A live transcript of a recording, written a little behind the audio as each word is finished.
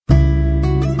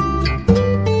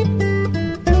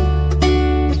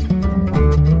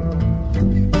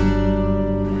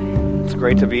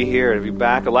Great to be here, to be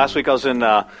back. Last week I was in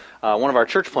one of our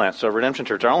church plants, Redemption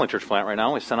Church, our only church plant right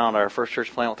now. We sent out our first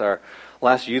church plant with our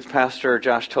last youth pastor,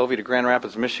 Josh Tovey, to Grand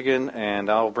Rapids, Michigan, and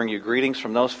I'll bring you greetings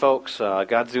from those folks.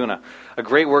 God's doing a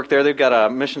great work there. They've got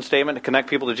a mission statement to connect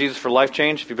people to Jesus for life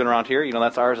change. If you've been around here, you know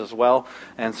that's ours as well.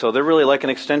 And so they're really like an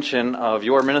extension of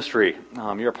your ministry.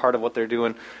 You're a part of what they're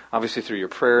doing, obviously through your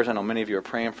prayers. I know many of you are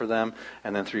praying for them,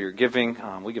 and then through your giving.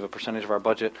 We give a percentage of our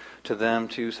budget to them,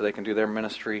 too, so they can do their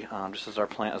ministry just as our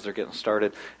plant as they're getting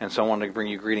started. And so I wanted to bring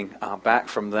you a greeting back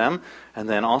from them, and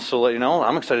then also let you know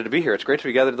I'm excited to be here. It's great to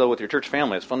be gathered, though, with your church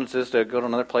family. It's fun as it is to go to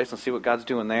another place and see what God's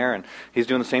doing there, and He's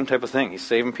doing the same type of thing. He's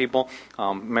saving people.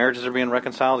 Marriages are being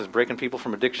reconciled. He's breaking people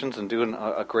from addictions and doing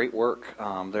a great work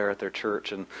there at their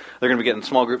church. And they're going to be getting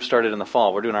small groups started in the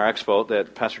fall. We're doing our expo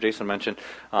that Pastor Jason mentioned.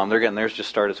 They're getting theirs just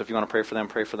started. So if you want to pray for them,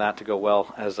 pray for that to go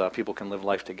well as people can live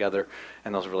life together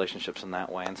and those relationships in that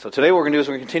way. And so today what we're going to do is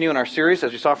we're going to continue in our series,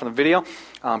 as you saw from the video,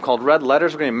 called Red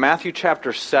Letters. We're going to Matthew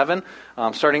chapter 7,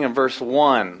 starting in verse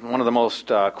 1, one of the most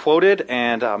quoted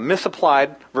and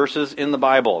misapplied verses in the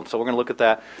Bible. And so we're going to look at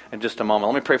that in just a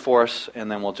moment. Let me pray for us,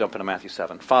 and then we'll jump into Matthew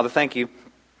 7. Father, thank you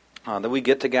that we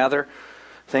get to gather.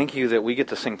 Thank you that we get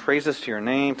to sing praises to your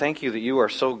name. Thank you that you are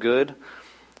so good,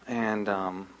 and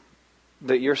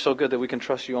that you're so good that we can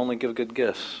trust you only give good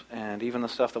gifts, and even the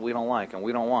stuff that we don't like and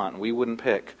we don't want and we wouldn't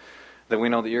pick, that we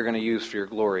know that you're going to use for your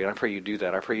glory. And I pray you do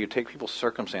that. I pray you take people's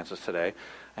circumstances today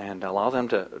and allow them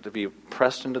to be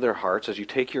pressed into their hearts as you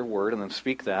take your word and then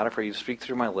speak that. I pray you speak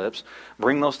through my lips.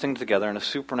 Bring those things together in a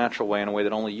supernatural way, in a way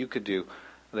that only you could do,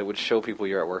 that would show people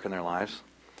you're at work in their lives.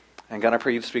 And God, I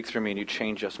pray you speak through me and you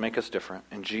change us, make us different.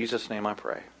 In Jesus' name I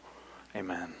pray.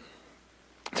 Amen.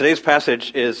 Today's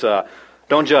passage is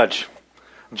don't judge.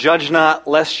 Judge not,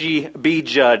 lest ye be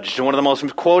judged. One of the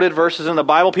most quoted verses in the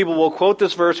Bible. People will quote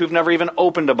this verse who've never even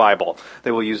opened a Bible.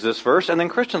 They will use this verse, and then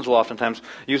Christians will oftentimes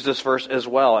use this verse as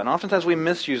well. And oftentimes we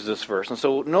misuse this verse. And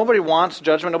so nobody wants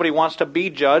judgment, nobody wants to be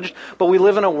judged, but we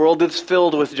live in a world that's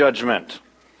filled with judgment.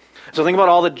 So think about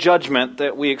all the judgment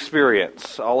that we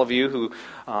experience. All of you who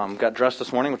got dressed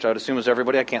this morning, which I would assume is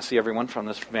everybody. I can't see everyone from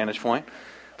this vantage point.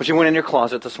 But you went in your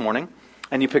closet this morning,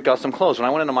 and you picked out some clothes. When I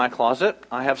went into my closet,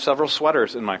 I have several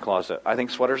sweaters in my closet. I think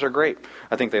sweaters are great.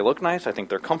 I think they look nice. I think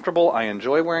they're comfortable. I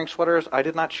enjoy wearing sweaters. I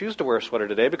did not choose to wear a sweater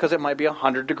today because it might be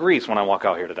 100 degrees when I walk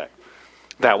out here today.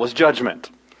 That was judgment.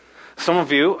 Some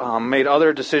of you made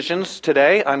other decisions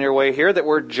today on your way here that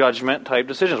were judgment-type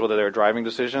decisions, whether they were driving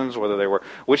decisions, whether they were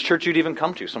which church you'd even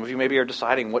come to. Some of you maybe are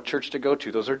deciding what church to go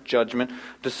to. Those are judgment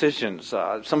decisions.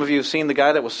 Some of you have seen the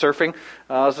guy that was surfing. It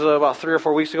was about 3 or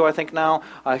 4 weeks ago, I think now.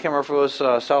 I can't remember if it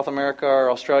was South America or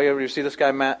Australia. Did you see this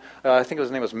guy, Matt? I think his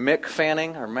name was Mick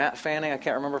Fanning or Matt Fanning. I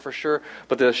can't remember for sure.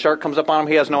 But the shark comes up on him.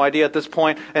 He has no idea at this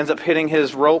point. Ends up hitting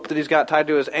his rope that he's got tied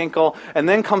to his ankle, and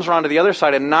then comes around to the other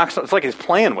side and knocks him. It's like he's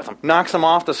playing with him. Knocks him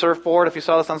off the surfboard. If you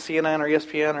saw this on CNN or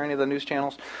ESPN or any of the news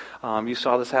channels, you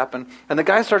saw this happen. And the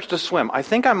guy starts to swim. I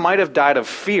think I might have died of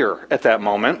fear at that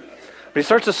moment. But he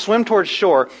starts to swim towards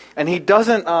shore, and he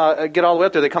doesn't get all the way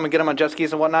up there. They come and get him on jet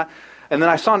skis and whatnot. And then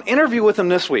I saw an interview with him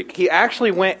this week. He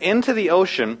actually went into the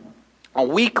ocean a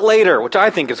week later, which I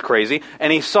think is crazy,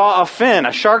 and he saw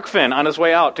a shark fin, on his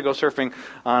way out to go surfing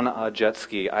on a jet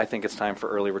ski. I think it's time for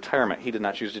early retirement. He did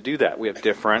not choose to do that. We have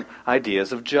different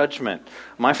ideas of judgment.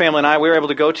 My family and I, we were able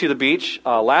to go to the beach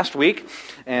last week,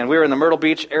 and we were in the Myrtle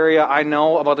Beach area. I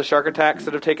know about the shark attacks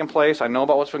that have taken place. I know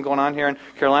about what's been going on here in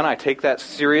Carolina. I take that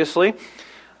seriously.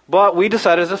 But we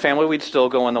decided as a family we'd still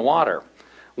go in the water.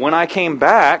 When I came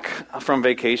back from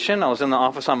vacation, I was in the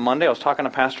office on Monday. I was talking to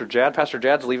Pastor Jad. Pastor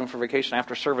Jad's leaving for vacation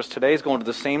after service today. He's going to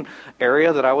the same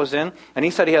area that I was in. And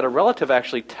he said he had a relative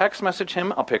actually text message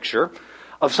him a picture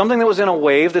of something that was in a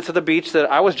wave that's at the beach that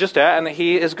I was just at and that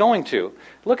he is going to.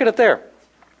 Look at it there.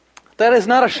 That is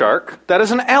not a shark. That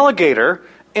is an alligator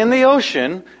in the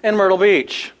ocean in Myrtle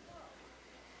Beach.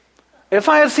 If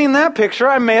I had seen that picture,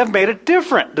 I may have made a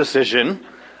different decision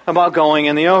about going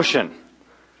in the ocean.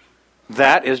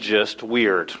 That is just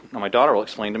weird. Now, my daughter will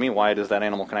explain to me why it is that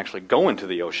animal can actually go into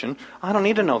the ocean. I don't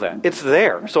need to know that. It's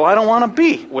there, so I don't want to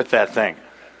be with that thing.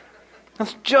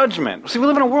 That's judgment. See, we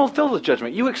live in a world filled with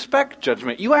judgment. You expect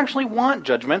judgment. You actually want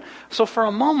judgment. So for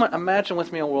a moment, imagine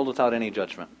with me a world without any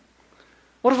judgment.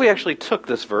 What if we actually took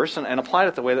this verse and applied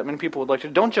it the way that many people would like to?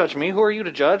 Don't judge me. Who are you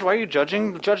to judge? Why are you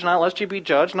judging? Judge not, lest you be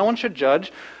judged. No one should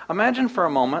judge. Imagine for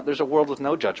a moment there's a world with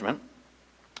no judgment,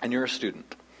 and you're a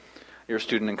student. You're a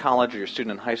student in college or you're a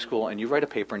student in high school, and you write a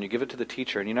paper and you give it to the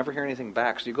teacher and you never hear anything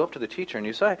back. So you go up to the teacher and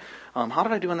you say, how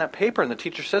did I do in that paper? And the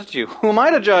teacher says to you, who am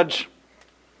I to judge?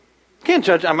 I can't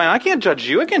judge. I can't judge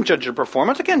you. I can't judge your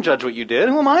performance. I can't judge what you did.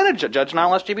 Who am I to judge?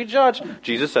 Not lest you be judged.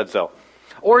 Jesus said so.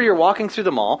 Or you're walking through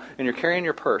the mall and you're carrying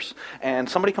your purse, and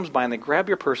somebody comes by and they grab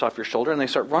your purse off your shoulder and they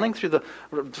start running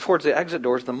towards the exit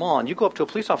doors of the mall, and you go up to a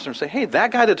police officer and say, hey,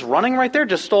 that guy that's running right there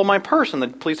just stole my purse. And the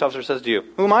police officer says to you,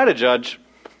 who am I to judge?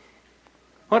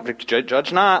 What?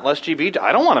 Judge not, lest ye be.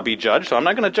 I don't want to be judged, so I'm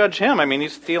not going to judge him. I mean,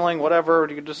 he's stealing, whatever.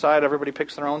 You decide, everybody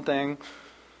picks their own thing.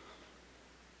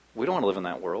 We don't want to live in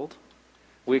that world.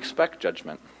 We expect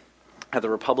judgment. I had the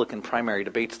Republican primary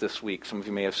debates this week. Some of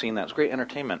you may have seen that. It was great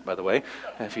entertainment, by the way,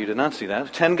 if you did not see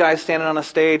that. 10 guys standing on a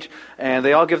stage, and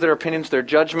they all give their opinions, their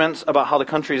judgments about how the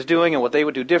country is doing and what they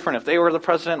would do different if they were the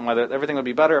president, and whether everything would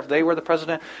be better if they were the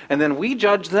president. And then we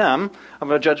judge them. I'm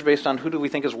going to judge based on who do we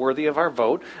think is worthy of our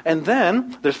vote. And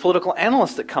then there's political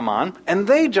analysts that come on, and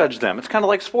they judge them. It's kind of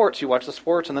like sports. You watch the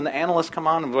sports, and then the analysts come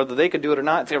on, and whether they could do it or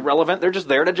not, it's irrelevant. They're just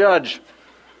there to judge.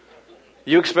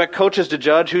 You expect coaches to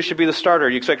judge who should be the starter.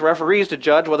 You expect referees to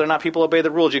judge whether or not people obey the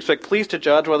rules. You expect police to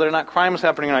judge whether or not crime is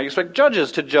happening or not. You expect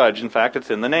judges to judge. In fact, it's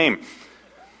in the name.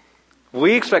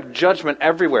 We expect judgment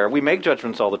everywhere. We make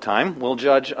judgments all the time. We'll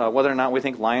judge whether or not we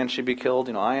think lions should be killed.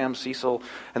 I am Cecil.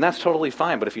 And that's totally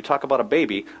fine. But if you talk about a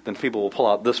baby, then people will pull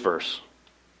out this verse.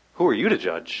 Who are you to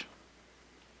judge?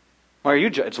 Why are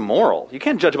you It's moral. You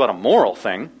can't judge about a moral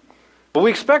thing. But we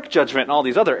expect judgment in all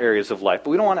these other areas of life.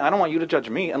 But I don't want you to judge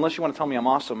me unless you want to tell me I'm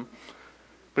awesome.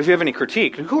 But if you have any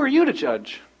critique, who are you to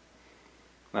judge?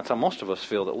 And that's how most of us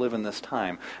feel that live in this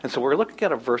time. And so we're looking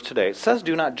at a verse today. It says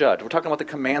do not judge. We're talking about the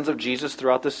commands of Jesus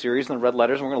throughout this series in the red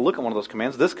letters. And we're going to look at one of those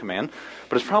commands, this command.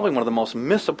 But it's probably one of the most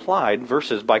misapplied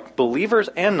verses by believers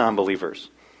and non-believers.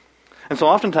 And so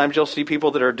oftentimes you'll see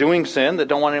people that are doing sin, that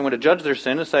don't want anyone to judge their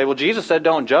sin, and say, well, Jesus said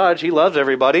don't judge. He loves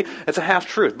everybody. It's a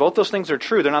half-truth. Both those things are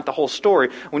true. They're not the whole story.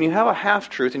 When you have a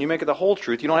half-truth and you make it the whole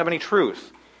truth, you don't have any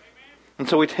truth. And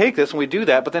so we take this and we do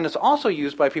that, but then it's also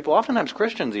used by people, oftentimes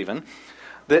Christians even,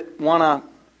 that want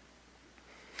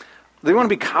to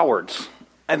be cowards.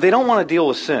 And they don't want to deal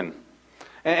with sin.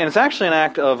 And it's actually an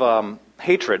act of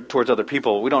hatred towards other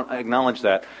people. We don't acknowledge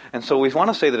that. And so we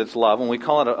want to say that it's love, and we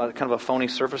call it a kind of a phony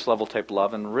surface level type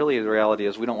love, and really the reality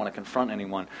is we don't want to confront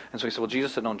anyone. And so we say, well,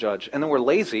 Jesus said don't judge. And then we're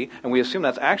lazy, and we assume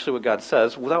that's actually what God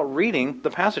says without reading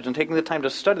the passage and taking the time to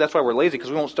study. That's why we're lazy,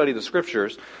 because we won't study the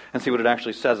Scriptures and see what it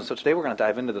actually says. And so today we're going to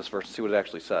dive into this verse and see what it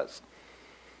actually says.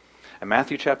 In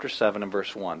Matthew chapter 7 and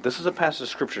verse 1, this is a passage of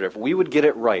Scripture. If we would get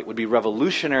it right, it would be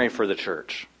revolutionary for the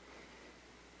church.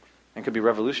 And could be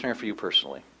revolutionary for you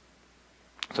personally.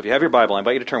 So if you have your Bible, I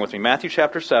invite you to turn with me. Matthew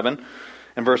chapter 7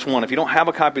 and verse 1. If you don't have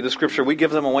a copy of the Scripture, we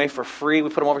give them away for free. We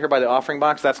put them over here by the offering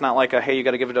box. That's not like hey, you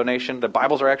got to give a donation. The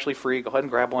Bibles are actually free. Go ahead and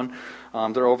grab one.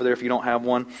 They're over there if you don't have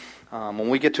one. When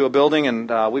we get to a building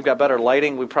and we've got better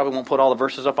lighting, we probably won't put all the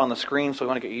verses up on the screen, so we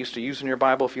want to get used to using your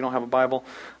Bible if you don't have a Bible.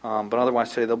 But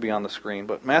otherwise today they'll be on the screen.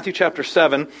 But Matthew chapter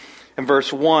 7 and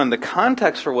verse 1, the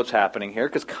context for what's happening here,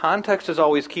 because context is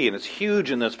always key, and it's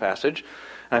huge in this passage.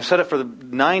 And I've said it for the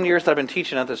 9 years that I've been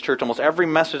teaching at this church. Almost every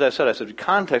message I've said, I said,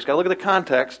 context. Got to look at the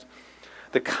context.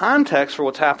 The context for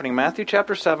what's happening in Matthew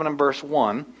chapter 7 and verse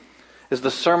 1 is the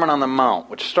Sermon on the Mount,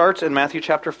 which starts in Matthew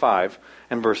chapter 5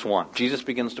 and verse 1. Jesus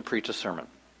begins to preach a sermon.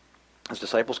 His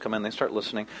disciples come in, they start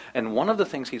listening, and one of the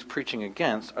things he's preaching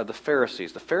against are the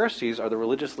Pharisees. The Pharisees are the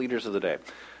religious leaders of the day.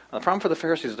 Now, the problem for the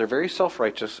Pharisees is they're very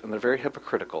self-righteous and they're very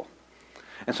hypocritical.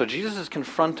 And so Jesus is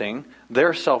confronting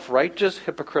their self-righteous,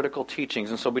 hypocritical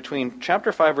teachings. And so between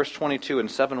chapter 5, verse 22 and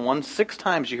 7:1, 6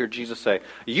 times you hear Jesus say,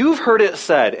 you've heard it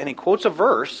said, and he quotes a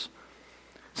verse.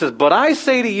 He says, but I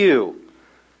say to you.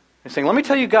 He's saying, let me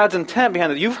tell you God's intent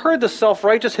behind it. You've heard the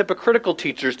self-righteous, hypocritical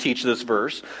teachers teach this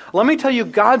verse. Let me tell you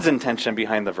God's intention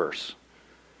behind the verse.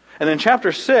 And then in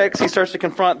chapter 6, he starts to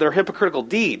confront their hypocritical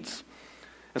deeds.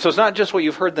 And so it's not just what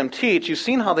you've heard them teach. You've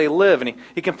seen how they live. And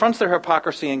he confronts their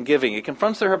hypocrisy in giving. He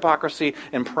confronts their hypocrisy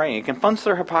in praying. He confronts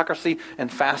their hypocrisy in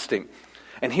fasting.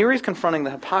 And here he's confronting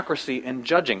the hypocrisy in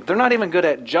judging. They're not even good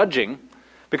at judging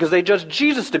because they judge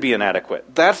Jesus to be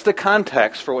inadequate. That's the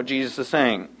context for what Jesus is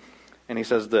saying. And he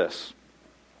says this.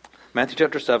 Matthew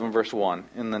chapter 7, verse 1.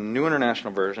 In the New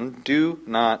International Version, do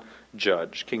not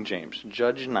judge. King James,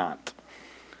 judge not.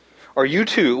 Or you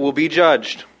too will be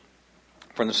judged.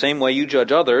 For in the same way you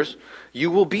judge others,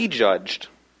 you will be judged.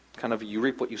 Kind of you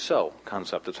reap what you sow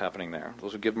concept that's happening there.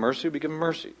 Those who give mercy will be given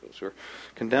mercy. Those who are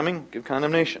condemning, give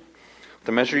condemnation.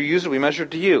 The measure you use will be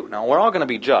measured to you. Now, we're all going to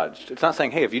be judged. It's not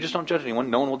saying, hey, if you just don't judge anyone,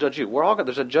 no one will judge you.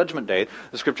 There's a judgment day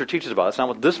the Scripture teaches about. That's not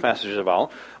what this passage is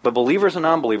about. But believers and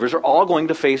non-believers are all going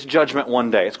to face judgment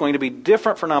one day. It's going to be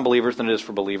different for non-believers than it is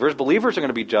for believers. Believers are going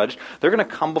to be judged. They're going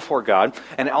to come before God.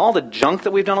 And all the junk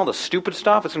that we've done, all the stupid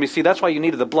stuff, it's going to be, that's why you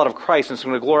needed the blood of Christ, and it's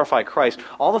going to glorify Christ.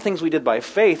 All the things we did by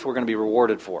faith, we're going to be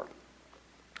rewarded for.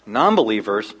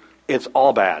 Non-believers, it's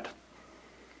all bad.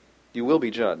 You will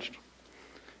be judged.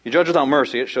 You judge without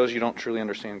mercy. It shows you don't truly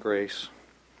understand grace.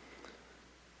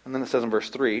 And then it says in verse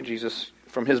 3, Jesus,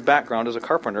 from his background as a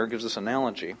carpenter, gives this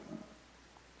analogy.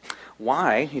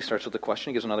 Why, he starts with the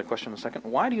question, he gives another question in a second.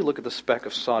 Why do you look at the speck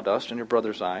of sawdust in your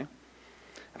brother's eye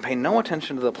and pay no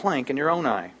attention to the plank in your own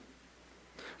eye?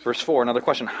 Verse 4, another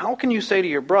question. How can you say to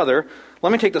your brother,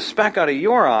 let me take the speck out of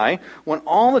your eye, when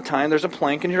all the time there's a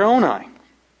plank in your own eye?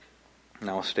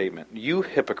 Now a statement. You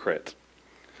hypocrite.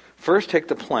 First take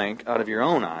the plank out of your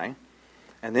own eye,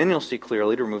 and then you'll see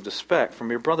clearly to remove the speck from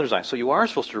your brother's eye. So you are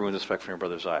supposed to remove the speck from your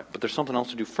brother's eye, but there's something else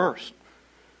to do first.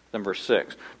 Then verse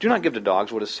 6. Do not give to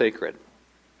dogs what is sacred.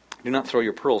 Do not throw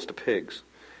your pearls to pigs.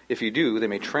 If you do, they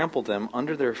may trample them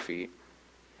under their feet,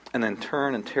 and then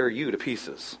turn and tear you to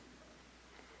pieces.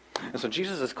 And so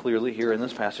Jesus is clearly here in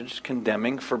this passage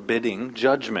condemning, forbidding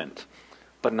judgment,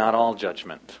 but not all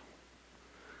judgment.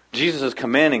 Jesus is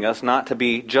commanding us not to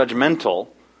be judgmental,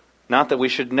 not that we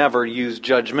should never use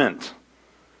judgment.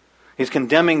 He's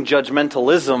condemning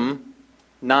judgmentalism,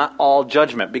 not all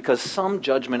judgment, because some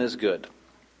judgment is good.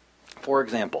 For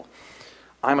example,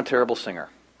 I'm a terrible singer.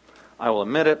 I will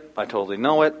admit it. I totally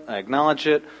know it. I acknowledge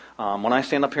it. When I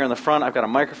stand up here in the front, I've got a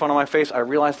microphone on my face. I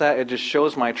realize that. It just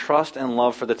shows my trust and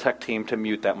love for the tech team to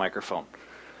mute that microphone.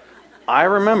 I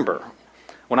remember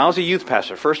when I was a youth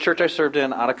pastor, first church I served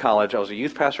in out of college, I was a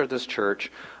youth pastor at this church,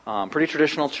 pretty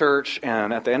traditional church,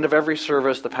 and at the end of every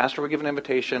service, the pastor would give an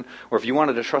invitation, or if you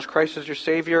wanted to trust Christ as your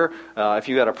Savior, if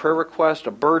you had a prayer request,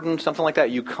 a burden, something like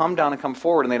that, you come down and come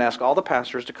forward, and they'd ask all the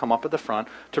pastors to come up at the front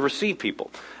to receive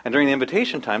people. And during the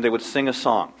invitation time, they would sing a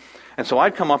song. And so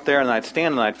I'd come up there and I'd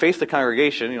stand and I'd face the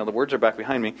congregation, the words are back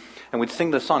behind me, and we'd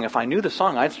sing the song. If I knew the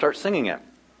song, I'd start singing it.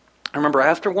 I remember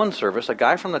after one service, a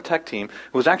guy from the tech team,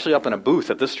 who was actually up in a booth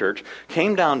at this church,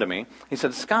 came down to me. He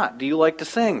said, Scott, do you like to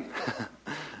sing?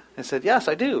 I said, yes,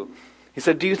 I do. He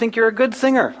said, do you think you're a good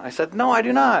singer? I said, no, I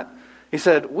do not. He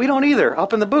said, we don't either,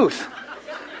 up in the booth.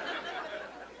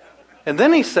 And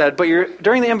then he said, but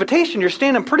during the invitation, you're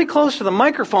standing pretty close to the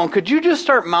microphone. Could you just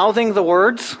start mouthing the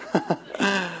words?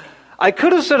 I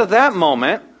could have said at that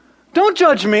moment, don't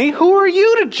judge me. Who are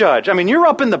you to judge? I mean, you're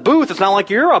up in the booth. It's not like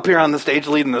you're up here on the stage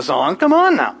leading the song. Come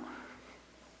on now.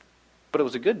 But it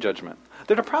was a good judgment.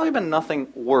 There'd have probably been nothing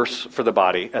worse for the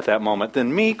body at that moment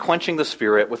than me quenching the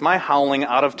spirit with my howling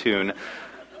out of tune,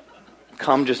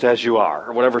 Come Just As You Are,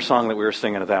 or whatever song that we were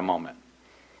singing at that moment.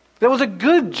 That was a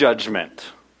good judgment.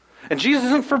 And Jesus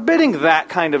isn't forbidding that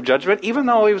kind of judgment, even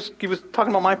though he was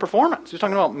talking about my performance. He was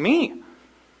talking about me.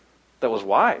 That was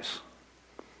wise.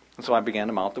 And so I began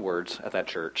to mouth the words at that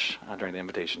church during the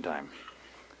invitation time.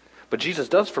 But Jesus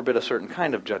does forbid a certain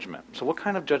kind of judgment. So what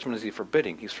kind of judgment is he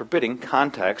forbidding? He's forbidding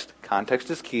context.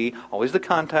 Context is key. Always the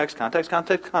context.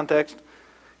 Context.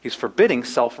 He's forbidding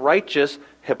self-righteous,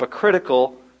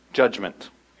 hypocritical judgment.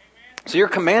 So you're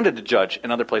commanded to judge in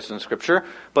other places in Scripture,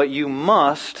 but you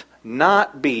must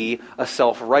not be a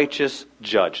self-righteous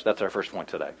judge. That's our first point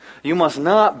today. You must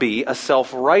not be a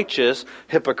self-righteous,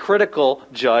 hypocritical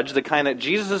judge, the kind that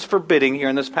Jesus is forbidding here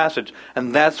in this passage.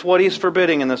 And that's what he's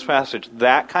forbidding in this passage,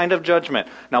 that kind of judgment.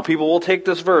 Now people will take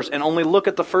this verse and only look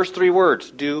at the first three words,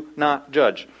 do not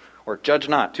judge, or judge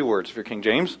not, 2 words if you're King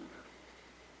James.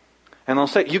 And they'll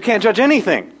say, you can't judge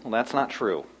anything. Well, that's not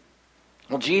true.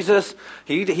 Well, Jesus,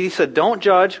 he said, don't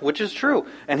judge, which is true.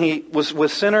 And he was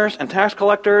with sinners and tax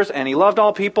collectors, and he loved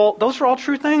all people. Those are all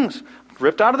true things.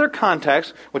 Ripped out of their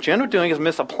context, what you end up doing is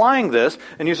misapplying this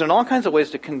and using it in all kinds of ways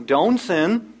to condone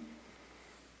sin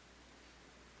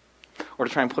or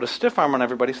to try and put a stiff arm on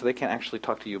everybody so they can't actually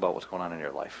talk to you about what's going on in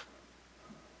your life.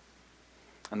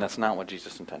 And that's not what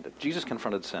Jesus intended. Jesus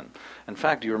confronted sin. In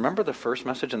fact, do you remember the first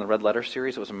message in the Red Letter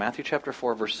series? It was in Matthew chapter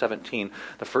 4, verse 17.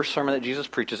 The first sermon that Jesus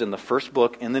preaches in the first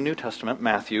book in the New Testament,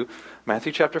 Matthew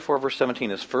chapter 4, verse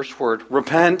 17, his first word,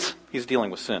 repent. He's dealing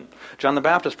with sin. John the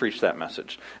Baptist preached that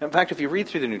message. In fact, if you read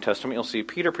through the New Testament, you'll see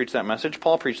Peter preached that message,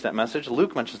 Paul preached that message,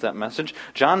 Luke mentions that message,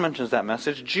 John mentions that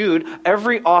message, Jude,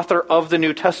 every author of the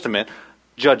New Testament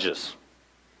judges.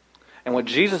 And what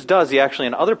Jesus does, he actually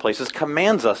in other places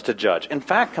commands us to judge. In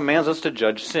fact, commands us to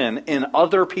judge sin in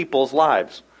other people's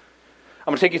lives. I'm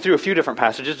going to take you through a few different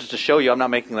passages just to show you I'm not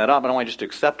making that up. I don't want you just to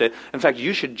accept it. In fact,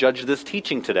 you should judge this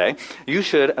teaching today. You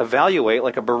should evaluate,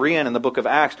 like a Berean in the book of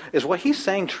Acts, is what he's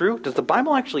saying true? Does the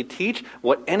Bible actually teach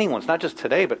what anyone's, not just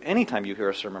today, but anytime you hear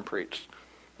a sermon preached?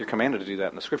 You're commanded to do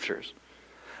that in the Scriptures.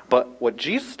 But what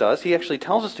Jesus does, he actually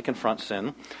tells us to confront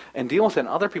sin and deal with it in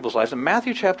other people's lives. In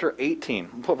Matthew chapter 18,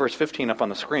 we'll put verse 15 up on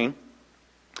the screen.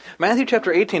 Matthew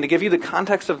chapter 18, to give you the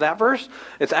context of that verse,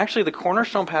 it's actually the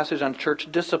cornerstone passage on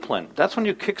church discipline. That's when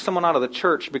you kick someone out of the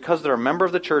church because they're a member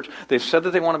of the church, they've said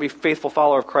that they want to be a faithful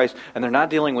follower of Christ, and they're not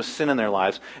dealing with sin in their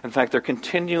lives. In fact, they're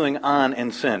continuing on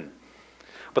in sin.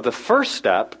 But the first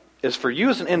step is for you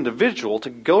as an individual to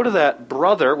go to that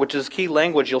brother, which is key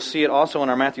language. You'll see it also in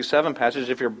our Matthew 7 passage,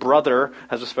 if your brother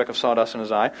has a speck of sawdust in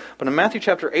his eye. But in Matthew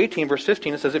chapter 18, verse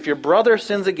 15, it says, if your brother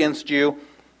sins against you,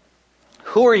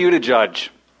 who are you to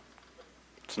judge?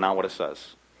 It's not what it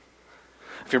says.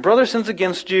 If your brother sins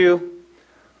against you,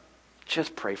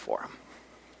 just pray for him.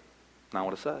 Not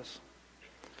what it says.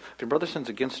 If your brother sins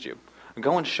against you,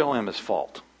 go and show him his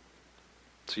fault.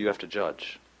 So you have to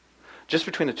judge. Just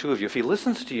between the two of you, if he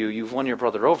listens to you, you've won your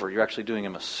brother over. You're actually doing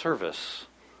him a service.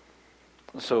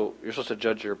 So you're supposed to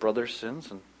judge your brother's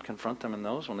sins and confront them in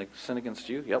those when they sin against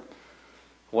you? Yep.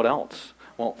 What else?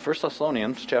 Well, 1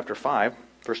 Thessalonians chapter 5,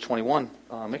 verse 21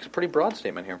 makes a pretty broad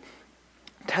statement here.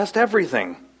 Test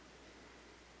everything.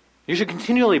 You should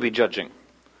continually be judging.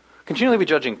 Continually be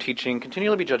judging teaching,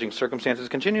 continually be judging circumstances,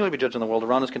 continually be judging the world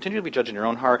around us, continually be judging your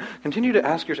own heart, continue to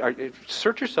ask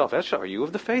search yourself, ask, are you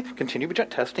of the faith? Continue to be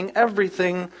testing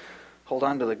everything. Hold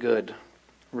on to the good.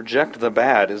 Reject the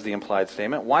bad is the implied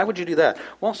statement. Why would you do that?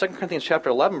 Well, 2 Corinthians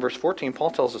chapter 11, verse 14, Paul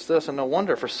tells us this, and no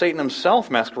wonder, for Satan himself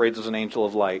masquerades as an angel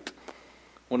of light.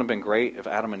 Wouldn't it have been great if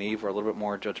Adam and Eve were a little bit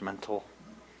more judgmental?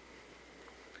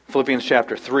 Philippians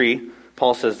chapter 3,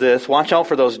 Paul says this, watch out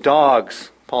for those dogs.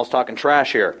 Paul's talking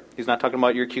trash here. He's not talking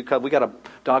about your cute cub. We got a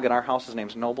dog in our house. His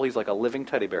name's Noble. He's like a living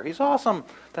teddy bear. He's awesome.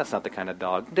 That's not the kind of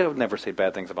dog. They would never say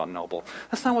bad things about Noble.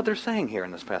 That's not what they're saying here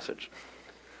in this passage.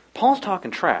 Paul's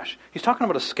talking trash. He's talking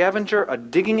about a scavenger, a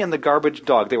digging in the garbage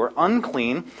dog. They were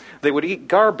unclean. They would eat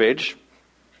garbage.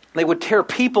 They would tear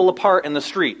people apart in the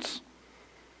streets.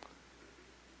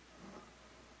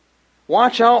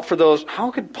 Watch out for those.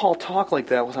 How could Paul talk like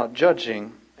that without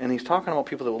judging? And he's talking about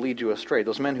people that will lead you astray,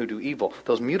 those men who do evil,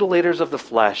 those mutilators of the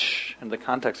flesh. In the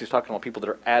context, he's talking about people that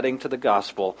are adding to the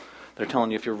gospel. They're telling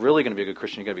you if you're really going to be a good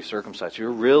Christian, you've got to be circumcised. If you're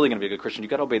really going to be a good Christian,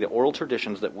 you've got to obey the oral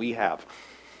traditions that we have.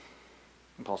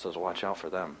 And Paul says, watch out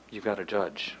for them. You've got to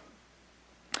judge.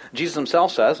 Jesus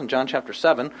himself says in John chapter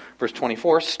 7, verse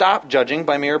 24, stop judging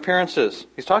by mere appearances.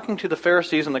 He's talking to the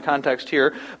Pharisees in the context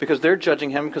here because they're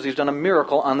judging him because he's done a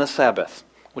miracle on the Sabbath,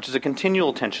 which is a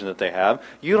continual tension that they have.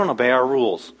 You don't obey our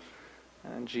rules.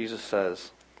 And Jesus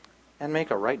says, and make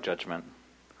a right judgment.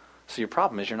 So your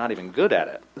problem is you're not even good at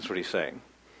it. That's what he's saying.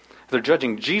 They're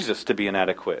judging Jesus to be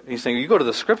inadequate. He's saying, you go to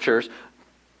the Scriptures,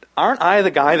 aren't I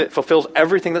the guy that fulfills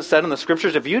everything that's said in the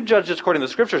Scriptures? If you judge just according to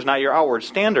the Scriptures, not your outward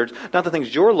standards, not the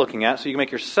things you're looking at, so you can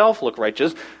make yourself look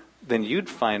righteous, then you'd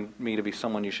find me to be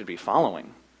someone you should be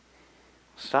following.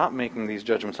 Stop making these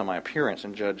judgments on my appearance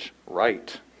and judge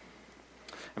right.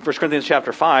 In 1 Corinthians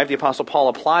chapter 5, the Apostle Paul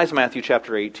applies Matthew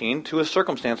chapter 18 to a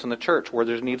circumstance in the church where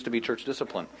there needs to be church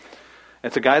discipline.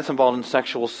 It's a guy that's involved in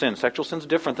sexual sin. Sexual sin is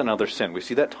different than other sin. We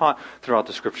see that taught throughout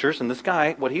the Scriptures. And this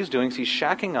guy, what he's doing is he's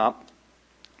shacking up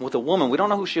with a woman. We don't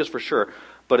know who she is for sure,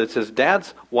 but it's his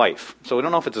dad's wife. So we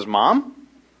don't know if it's his mom,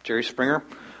 Jerry Springer.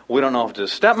 We don't know if it's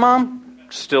his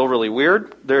stepmom. Still really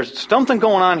weird. There's something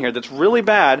going on here that's really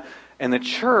bad. And the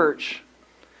church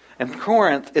in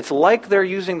Corinth, it's like they're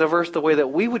using the verse the way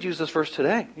that we would use this verse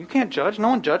today. You can't judge. No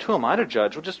one judge. Who am I to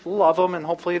judge? We'll just love them and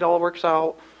hopefully it all works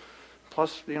out.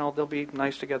 Plus, they'll be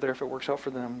nice together if it works out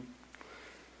for them.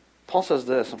 Paul says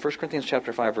this in 1 Corinthians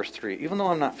chapter 5, verse 3. Even though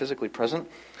I'm not physically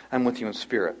present, I'm with you in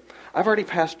spirit. I've already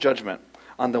passed judgment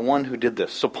on the one who did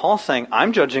this. So Paul's saying,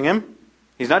 I'm judging him.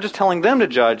 He's not just telling them to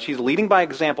judge. He's leading by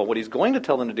example. What he's going to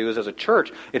tell them to do is, as a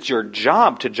church, it's your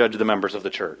job to judge the members of the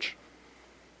church.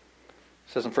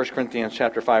 It says in 1 Corinthians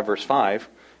chapter 5, verse 5,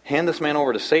 hand this man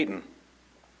over to Satan.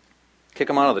 Kick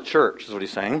him out of the church, is what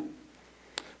he's saying.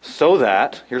 So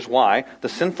that, here's why, the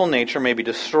sinful nature may be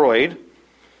destroyed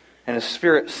and his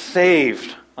spirit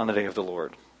saved on the day of the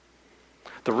Lord.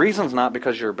 The reason's not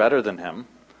because you're better than him.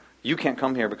 You can't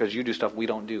come here because you do stuff we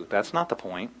don't do. That's not the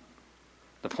point.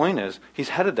 The point is, he's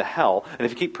headed to hell, and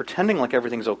if you keep pretending like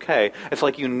everything's okay, it's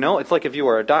like if you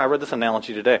were a doctor. I read this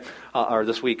analogy today, or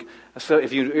this week. So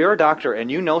if you're a doctor and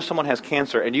you know someone has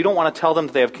cancer, and you don't want to tell them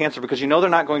that they have cancer because you know they're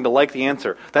not going to like the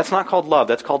answer, that's not called love,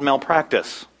 that's called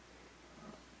malpractice.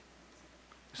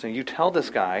 So you tell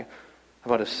this guy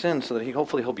about his sin so that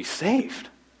hopefully he'll be saved.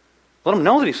 Let him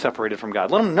know that he's separated from God.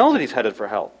 Let him know that he's headed for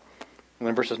hell. And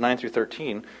then verses 9 through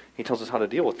 13, he tells us how to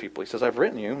deal with people. He says, I've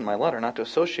written you in my letter not to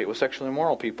associate with sexually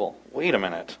immoral people. Wait a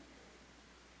minute.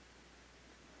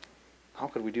 How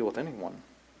could we deal with anyone?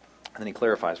 And then he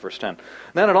clarifies, verse 10.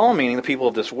 Not at all meaning the people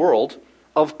of this world.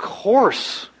 Of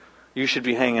course, you should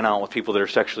be hanging out with people that are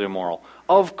sexually immoral.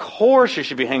 Of course you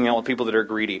should be hanging out with people that are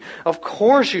greedy. Of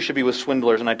course you should be with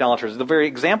swindlers and idolaters. The very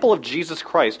example of Jesus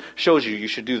Christ shows you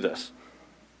should do this.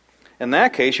 In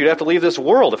that case, you'd have to leave this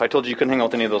world if I told you couldn't hang out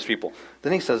with any of those people.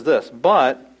 Then he says this,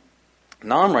 but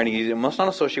now I'm writing you must not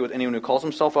associate with anyone who calls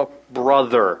himself a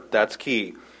brother. That's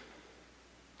key.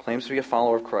 Claims to be a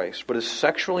follower of Christ, but is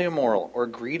sexually immoral or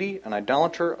greedy, an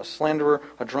idolater, a slanderer,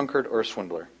 a drunkard, or a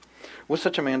swindler. With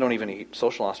such a man, don't even eat.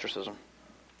 Social ostracism.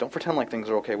 Don't pretend like things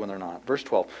are okay when they're not. Verse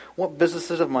 12. What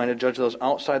business is of mine to judge those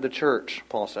outside the church,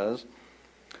 Paul says.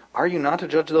 Are you not to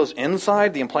judge those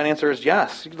inside? The implied answer is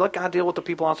yes. Let God deal with the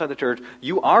people outside the church.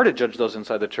 You are to judge those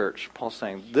inside the church. Paul's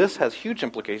saying this has huge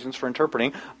implications for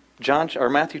interpreting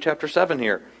Matthew chapter 7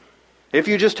 here. If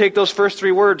you just take those first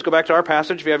three words, go back to our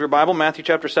passage, if you have your Bible, Matthew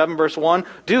chapter 7, verse 1,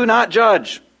 do not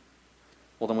judge.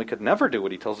 Well, then we could never do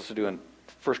what he tells us to do in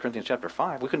 1 Corinthians chapter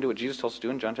 5. We couldn't do what Jesus tells us to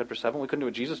do in John chapter 7. We couldn't do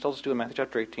what Jesus tells us to do in Matthew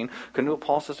chapter 18. Couldn't do what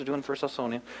Paul says to do in 1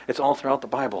 Thessalonians. It's all throughout the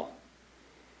Bible.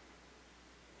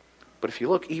 But if you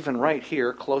look even right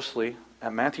here closely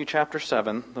at Matthew chapter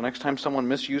 7, the next time someone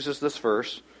misuses this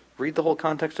verse, read the whole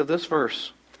context of this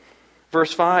verse.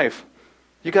 Verse 5,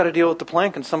 you got to deal with the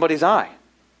plank in somebody's eye.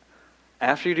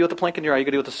 After you deal with the plank in your eye, you got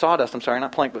to deal with the sawdust.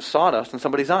 Not plank, but sawdust in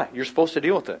somebody's eye. You're supposed to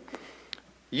deal with it.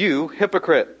 You,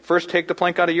 hypocrite, first take the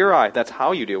plank out of your eye. That's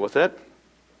how you deal with it.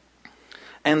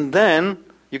 And then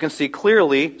you can see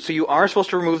clearly, so you are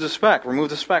supposed to remove the speck. Remove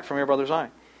the speck from your brother's eye.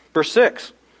 Verse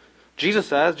 6, Jesus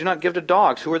says, do not give to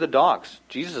dogs. Who are the dogs?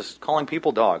 Jesus is calling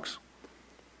people dogs.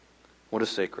 What is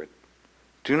sacred?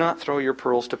 Do not throw your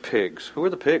pearls to pigs. Who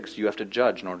are the pigs? You have to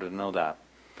judge in order to know that.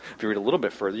 If you read a little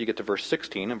bit further, you get to verse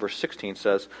 16, and verse 16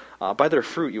 says, by their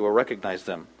fruit you will recognize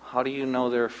them. How do you know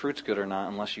their fruit's good or not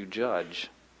unless you judge?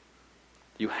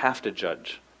 You have to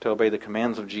judge to obey the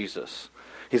commands of Jesus.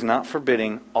 He's not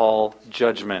forbidding all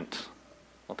judgment.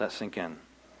 Let that sink in.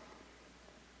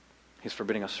 He's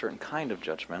forbidding a certain kind of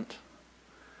judgment,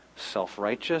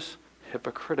 self-righteous,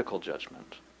 hypocritical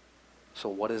judgment. So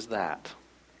what is that?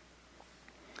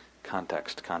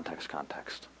 Context.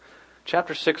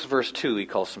 Chapter 6, verse 2, he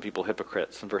calls some people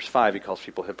hypocrites. In verse 5, he calls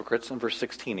people hypocrites. In verse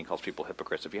 16, he calls people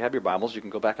hypocrites. If you have your Bibles, you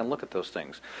can go back and look at those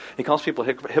things. He calls people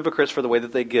hypocrites for the way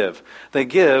that they give. They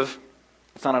give,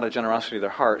 it's not out of generosity of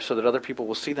their heart, so that other people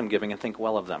will see them giving and think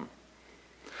well of them.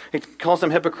 He calls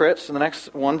them hypocrites in the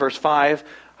next one, verse 5,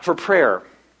 for prayer.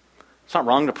 It's not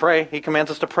wrong to pray. He commands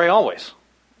us to pray always.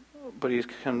 But he's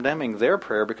condemning their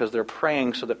prayer because they're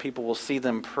praying so that people will see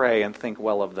them pray and think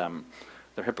well of them.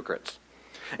 They're hypocrites.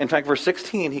 In fact, verse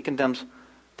 16, he condemns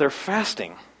their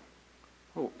fasting.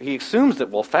 He assumes that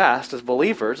we'll fast as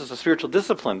believers, as a spiritual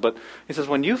discipline, but he says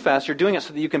when you fast, you're doing it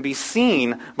so that you can be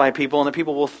seen by people and that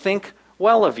people will think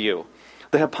well of you.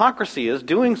 The hypocrisy is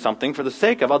doing something for the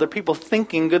sake of other people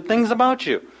thinking good things about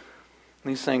you. And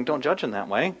he's saying, don't judge in that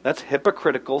way. That's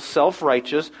hypocritical,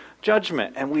 self-righteous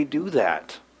judgment, and we do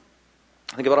that.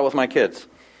 Think about it with my kids.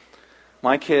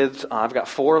 My kids, I've got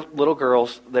 4 little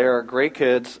girls. They're great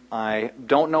kids. I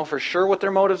don't know for sure what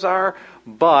their motives are,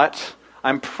 but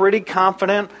I'm pretty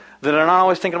confident that they're not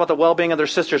always thinking about the well-being of their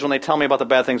sisters when they tell me about the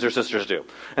bad things their sisters do.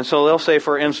 And so they'll say,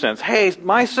 for instance, hey,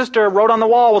 my sister wrote on the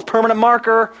wall with permanent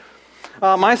marker.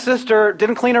 My sister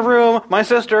didn't clean her room. My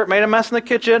sister made a mess in the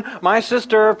kitchen. My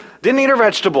sister didn't eat her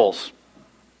vegetables.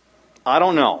 I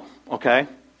don't know, okay?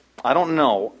 I don't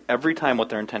know every time what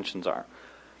their intentions are.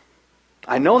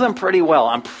 I know them pretty well.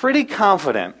 I'm pretty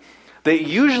confident that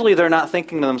usually they're not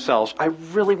thinking to themselves, I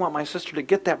really want my sister to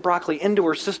get that broccoli into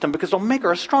her system because it'll make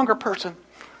her a stronger person.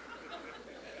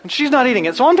 And she's not eating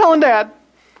it, so I'm telling Dad.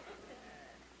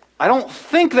 I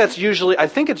think it's usually, they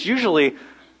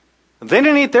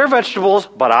didn't eat their vegetables,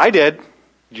 but I did.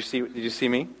 Did you see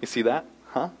me? You see that?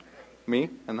 Huh? Me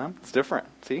and them? It's different.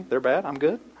 See, they're bad, I'm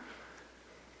good.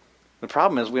 The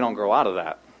problem is we don't grow out of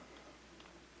that.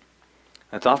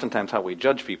 That's oftentimes how we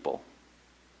judge people.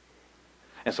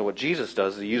 And so what Jesus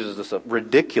does is he uses this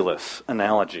ridiculous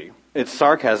analogy. It's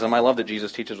sarcasm. I love that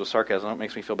Jesus teaches with sarcasm. It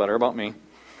makes me feel better about me.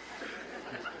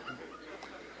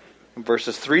 In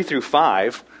verses 3 through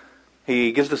 5,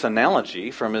 he gives this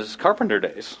analogy from his carpenter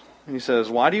days. And he says,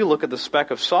 why do you look at the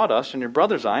speck of sawdust in your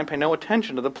brother's eye and pay no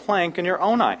attention to the plank in your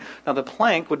own eye? Now the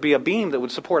plank would be a beam that would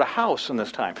support a house in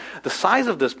this time. The size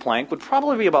of this plank would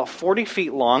probably be about 40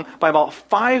 feet long by about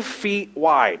 5 feet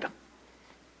wide.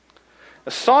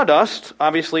 The sawdust,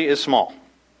 obviously, is small.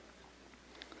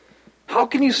 How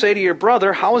can you say to your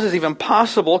brother, how is this even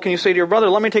possible? Can you say to your brother,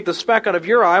 let me take the speck out of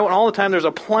your eye, when all the time there's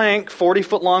a plank 40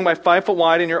 foot long by 5 foot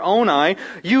wide in your own eye?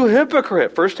 You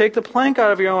hypocrite! First take the plank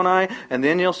out of your own eye, and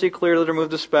then you'll see clearly to remove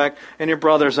the speck in your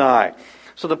brother's eye.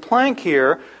 So the plank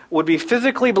here would be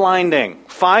physically blinding,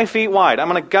 5 feet wide. I'm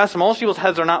going to guess most people's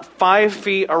heads are not 5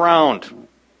 feet around.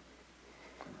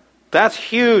 That's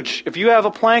huge. If you have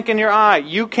a plank in your eye,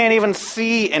 you can't even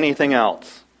see anything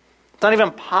else. It's not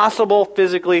even possible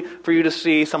physically for you to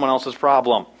see someone else's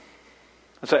problem.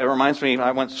 So it reminds me,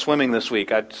 I went swimming this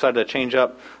week. I decided to change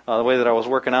up the way that I was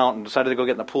working out and decided to go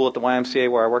get in the pool at the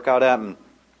YMCA where I work out at. And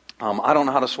I don't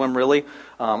know how to swim really.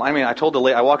 I told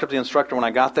I walked up to the instructor when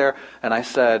I got there, and I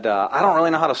said, I don't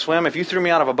really know how to swim. If you threw me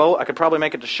out of a boat, I could probably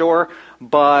make it to shore,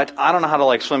 but I don't know how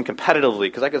to swim competitively,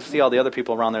 because I could see all the other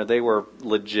people around there. They were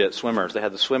legit swimmers. They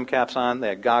had the swim caps on, they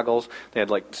had goggles, they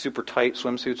had super tight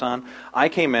swimsuits on. I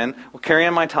came in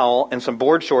carrying my towel and some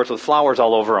board shorts with flowers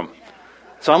all over them.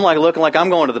 So I'm looking like I'm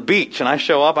going to the beach, and I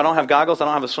show up. I don't have goggles, I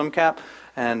don't have a swim cap.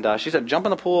 And she said, jump in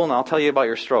the pool and I'll tell you about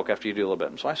your stroke after you do a little bit.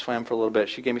 And so I swam for a little bit.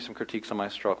 She gave me some critiques on my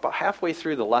stroke. About halfway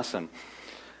through the lesson,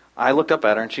 I looked up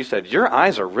at her and she said, your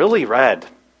eyes are really red.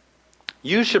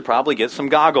 You should probably get some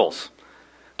goggles.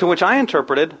 To which I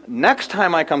interpreted, next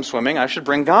time I come swimming, I should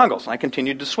bring goggles. I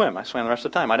continued to swim. I swam the rest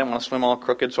of the time. I didn't want to swim all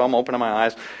crooked, so I'm opening my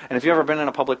eyes. And if you've ever been in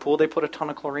a public pool, they put a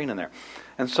ton of chlorine in there.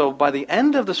 And so by the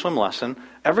end of the swim lesson,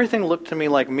 everything looked to me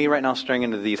like me right now staring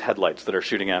into these headlights that are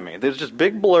shooting at me. There's just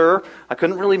big blur. I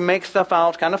couldn't really make stuff out.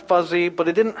 It's kind of fuzzy, but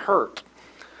it didn't hurt.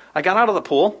 I got out of the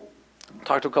pool,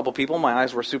 talked to a couple people. My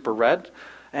eyes were super red.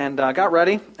 And got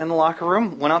ready in the locker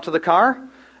room, went out to the car.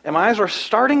 And my eyes were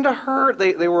starting to hurt.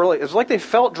 They were it was like they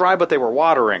felt dry, but they were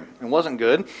watering. It wasn't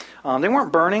good. They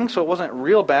weren't burning, so it wasn't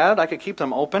real bad. I could keep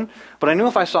them open. But I knew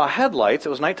if I saw headlights, it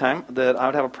was nighttime, that I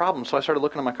would have a problem. So I started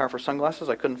looking in my car for sunglasses.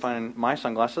 I couldn't find my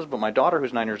sunglasses, but my daughter,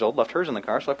 who's 9 years old, left hers in the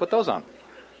car, so I put those on.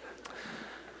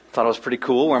 Thought it was pretty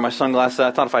cool, wearing my sunglasses. I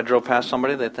thought if I drove past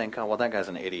somebody, they'd think, oh, well, that guy's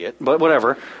an idiot. But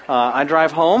whatever. I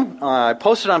drive home. I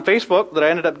posted on Facebook that I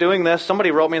ended up doing this.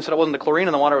 Somebody wrote me and said it wasn't the chlorine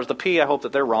in the water, it was the pee. I hope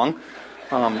that they're wrong.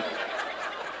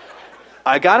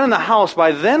 I got in the house.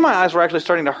 By then, my eyes were actually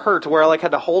starting to hurt to where I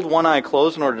had to hold one eye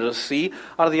closed in order to see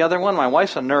out of the other one. My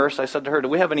wife's a nurse. I said to her, do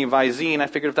we have any Visine? I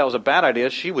figured if that was a bad idea,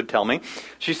 she would tell me.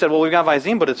 She said, well, we've got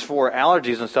Visine, but it's for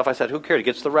allergies and stuff. I said, who cares? It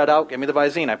gets the red out. Give me the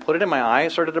Visine. I put it in my eye.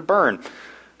 It started to burn,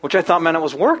 which I thought meant it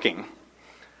was working.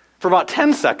 For about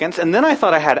 10 seconds, and then I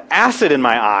thought I had acid in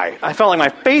my eye. I felt like my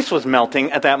face was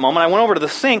melting at that moment. I went over to the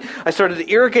sink. I started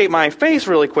to irrigate my face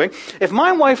really quick. If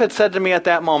my wife had said to me at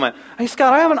that moment, hey,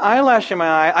 Scott, I have an eyelash in my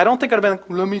eye, I don't think I'd have been like,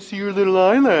 let me see your little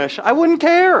eyelash. I wouldn't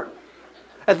care.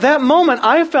 At that moment,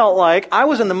 I felt like I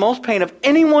was in the most pain of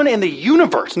anyone in the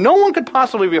universe. No one could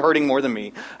possibly be hurting more than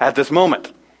me at this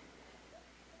moment.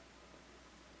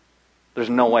 There's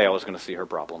no way I was going to see her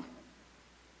problem.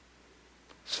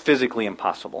 It's physically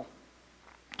impossible.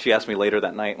 She asked me later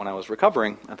that night when I was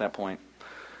recovering at that point.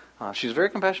 She's a very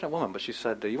compassionate woman, but she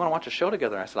said, you want to watch a show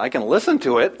together? I said, I can listen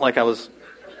to it. I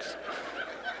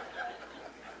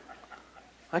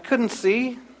couldn't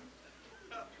see.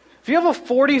 If you have a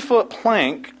 40-foot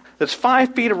plank that's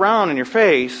 5 feet around in your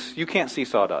face, you can't see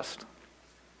sawdust.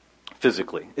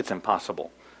 Physically, it's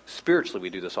impossible. Spiritually, we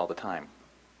do this all the time.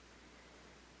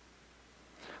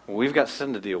 We've got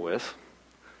sin to deal with.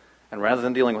 And rather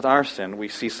than dealing with our sin, we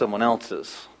see someone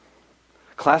else's.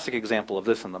 A classic example of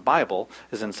this in the Bible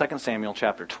is in 2 Samuel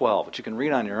chapter 12, which you can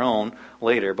read on your own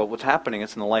later. But what's happening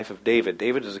is in the life of David.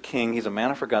 David is a king. He's a man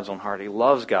after God's own heart. He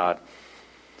loves God.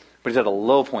 But he's at a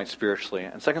low point spiritually.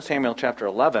 In 2 Samuel chapter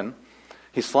 11,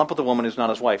 he's slumped with a woman who's not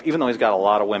his wife, even though he's got a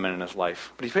lot of women in his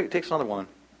life. But he takes another woman,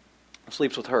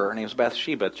 sleeps with her. Her name's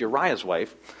Bathsheba. It's Uriah's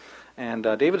wife. And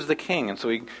David's the king, and so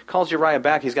he calls Uriah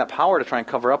back. He's got power to try and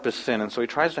cover up his sin, and so he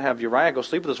tries to have Uriah go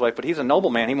sleep with his wife, but he's a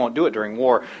nobleman. He won't do it during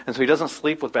war, and so he doesn't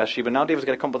sleep with Bathsheba. Now David's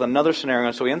got to come up with another scenario,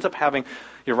 and so he ends up having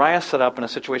Uriah set up in a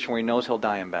situation where he knows he'll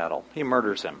die in battle. He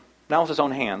murders him. Not with his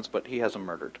own hands, but he has him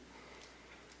murdered.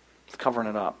 He's covering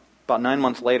it up. About 9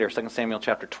 months later, 2 Samuel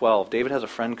chapter 12, David has a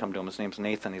friend come to him. His name's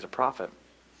Nathan. He's a prophet.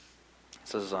 He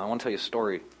says, I want to tell you a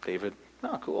story, David.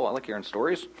 Oh, cool. I like hearing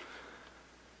stories.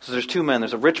 So there's two men.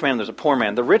 There's a rich man, there's a poor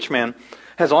man. The rich man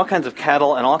has all kinds of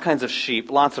cattle and all kinds of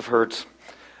sheep, lots of herds.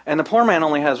 And the poor man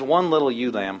only has one little ewe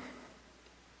lamb.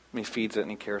 And he feeds it and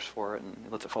he cares for it and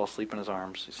he lets it fall asleep in his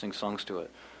arms. He sings songs to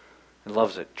it. He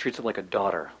loves it. Treats it like a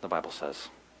daughter, the Bible says.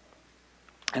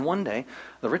 And one day,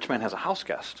 the rich man has a house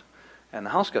guest. And the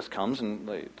house guest comes, and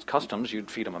it's customs, you'd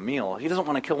feed him a meal. He doesn't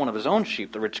want to kill one of his own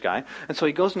sheep, the rich guy. And so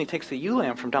he goes and he takes the ewe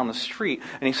lamb from down the street,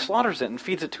 and he slaughters it and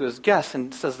feeds it to his guests,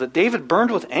 and says that David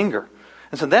burned with anger.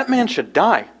 And said, that man should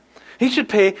die. He should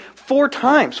pay 4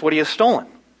 times what he has stolen.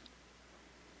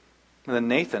 And then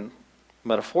Nathan,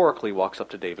 metaphorically, walks up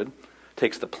to David,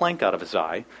 takes the plank out of his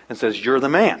eye, and says, you're the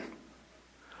man.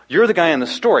 You're the guy in the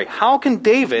story. How can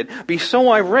David be so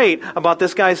irate about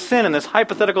this guy's sin in this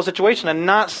hypothetical situation and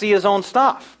not see his own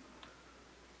stuff?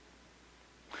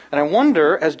 And I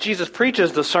wonder, as Jesus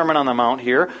preaches the Sermon on the Mount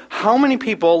here, how many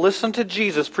people listen to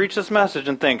Jesus preach this message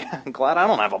and think, glad I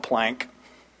don't have a plank.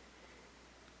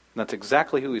 And that's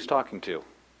exactly who he's talking to.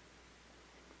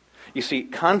 You see,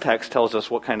 context tells us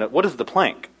what is the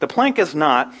plank? The plank is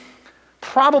not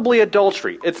probably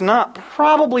adultery. It's not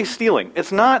probably stealing.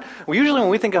 It's not, usually when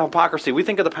we think of hypocrisy, we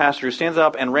think of the pastor who stands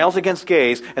up and rails against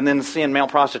gays and then seeing male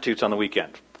prostitutes on the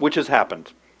weekend, which has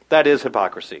happened. That is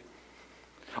hypocrisy.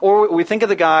 Or we think of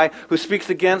the guy who speaks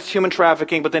against human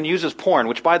trafficking but then uses porn,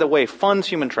 which, by the way, funds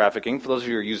human trafficking, for those of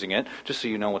you who are using it, just so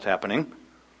you know what's happening.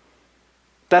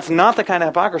 That's not the kind of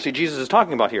hypocrisy Jesus is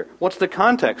talking about here. What's the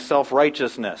context?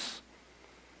 Self-righteousness.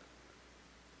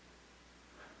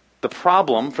 The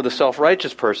problem for the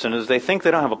self-righteous person is they think they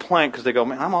don't have a plank because they go,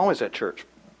 man, I'm always at church.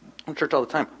 I'm at church all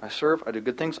the time. I serve, I do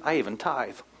good things, I even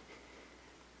tithe.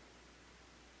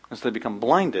 And so they become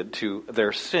blinded to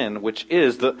their sin, which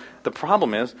is, the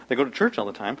problem is, they go to church all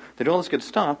the time, they do all this good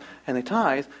stuff, and they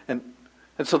tithe, and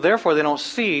so therefore they don't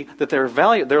see that they're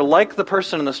valued. They're like the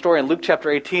person in the story in Luke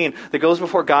chapter 18 that goes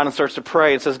before God and starts to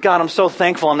pray and says, God, I'm so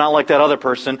thankful I'm not like that other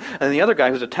person. And the other guy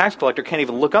who's a tax collector can't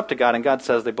even look up to God, and God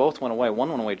says they both went away. One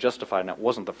went away justified, and it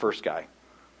wasn't the first guy.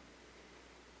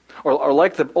 Or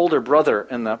like the older brother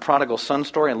in the prodigal son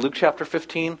story in Luke chapter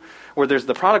 15, where there's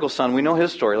the prodigal son, we know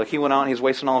his story. Like he went out and he's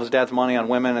wasting all of his dad's money on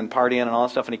women and partying and all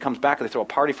that stuff, and he comes back and they throw a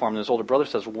party for him, and his older brother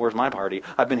says, well, where's my party?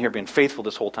 I've been here being faithful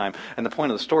this whole time. And the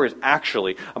point of the story is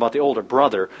actually about the older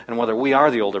brother and whether we are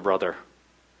the older brother.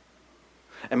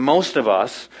 And most of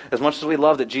us, as much as we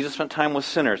love that Jesus spent time with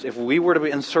sinners, if we were to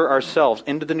insert ourselves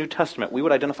into the New Testament, we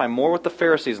would identify more with the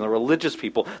Pharisees and the religious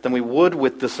people than we would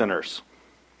with the sinners.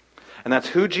 And that's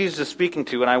who Jesus is speaking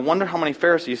to. And I wonder how many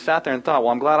Pharisees sat there and thought,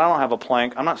 well, I'm glad I don't have a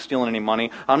plank. I'm not stealing any money.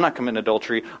 I'm not committing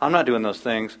adultery. I'm not doing those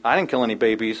things. I didn't kill any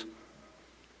babies.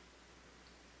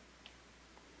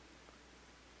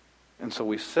 And so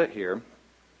we sit here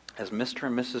as Mr.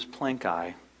 and Mrs. Plank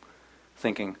Eye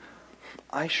thinking,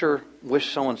 I sure wish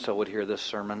so-and-so would hear this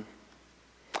sermon.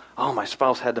 Oh, my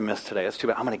spouse had to miss today. That's too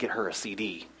bad. I'm going to get her a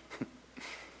CD.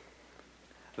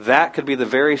 That could be the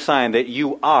very sign that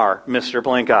you are Mr.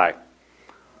 Plank Eye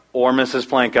or Mrs.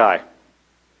 Plank Eye.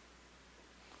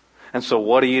 And so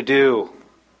what do?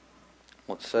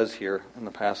 Well, it says here in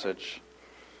the passage,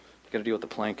 you've got to deal with the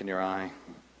plank in your eye.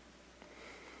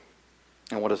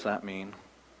 And what does that mean?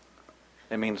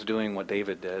 It means doing what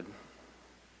David did.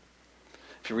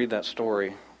 If you read that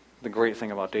story, the great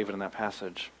thing about David in that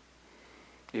passage,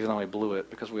 even though he blew it,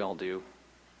 because we all do,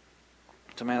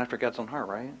 it's a man after God's own heart,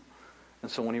 right?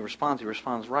 And so when he responds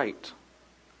right.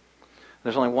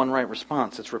 There's only one right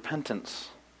response. It's repentance.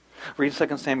 Read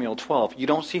 2 Samuel 12. You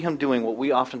don't see him doing what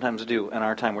we oftentimes do in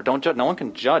our time. Where don't judge. No one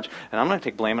can judge, and I'm going to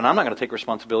take blame, and I'm not going to take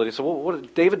responsibility. So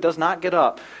David does not get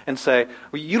up and say,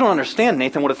 well, you don't understand,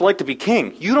 Nathan, what it's like to be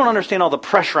king. You don't understand all the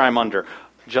pressure I'm under.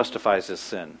 Justifies his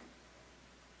sin.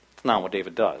 It's not what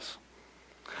David does.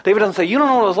 David doesn't say, you don't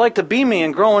know what it was like to be me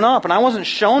and growing up, and I wasn't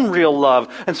shown real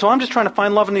love, and so I'm just trying to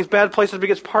find love in these bad places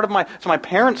because it's my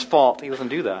parents' fault. He doesn't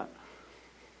do that.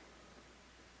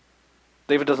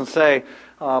 David doesn't say,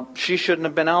 she shouldn't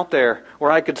have been out there where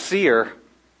I could see her.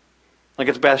 Like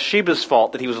it's Bathsheba's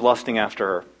fault that he was lusting after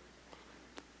her.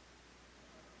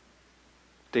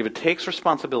 David takes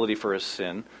responsibility for his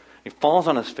sin. He falls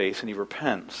on his face and he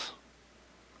repents.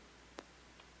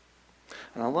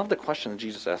 And I love the question that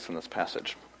Jesus asks in this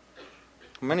passage.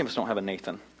 Many of us don't have a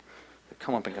Nathan that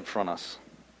come up and confront us.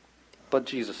 But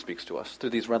Jesus speaks to us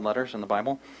through these red letters in the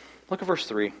Bible. Look at verse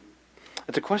 3.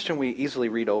 It's a question we easily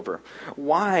read over.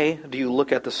 Why do you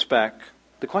look at the speck?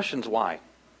 The question's why.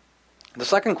 The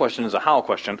second question is a how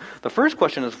question. The first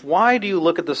question is, why do you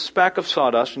look at the speck of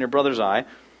sawdust in your brother's eye?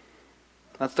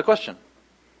 That's the question.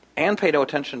 And pay no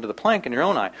attention to the plank in your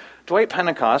own eye. Dwight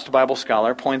Pentecost, a Bible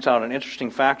scholar, points out an interesting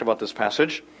fact about this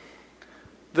passage,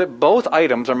 that both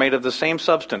items are made of the same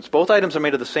substance. Both items are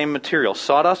made of the same material,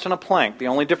 sawdust and a plank. The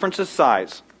only difference is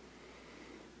size.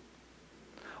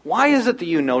 Why is it that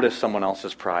you notice someone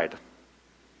else's pride?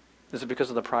 Is it because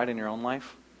of the pride in your own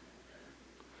life?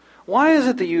 Why is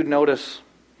it that you notice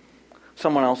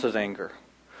someone else's anger?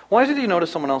 Why is it that you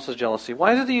notice someone else's jealousy?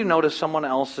 Why is it that you notice someone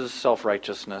else's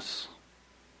self-righteousness?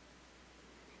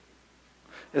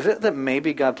 Is it that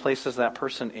maybe God places that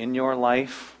person in your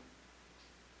life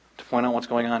to point out what's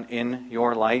going on in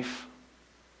your life?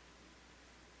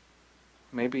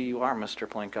 Maybe you are Mr.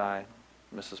 Plank Eye,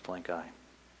 Mrs. Plank Eye.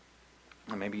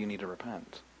 And maybe you need to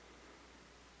repent.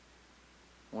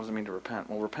 What does it mean to repent?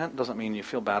 Well, repent doesn't mean you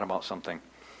feel bad about something.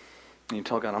 And you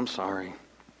tell God, I'm sorry.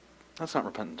 That's not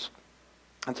repentance.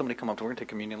 And somebody come up to me, we're going to take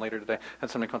communion later today,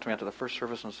 and somebody come to me after the first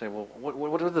service and say, well,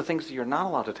 what are the things that you're not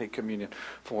allowed to take communion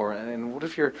for? And what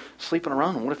if you're sleeping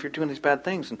around? And what if you're doing these bad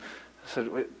things? And I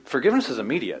said, forgiveness is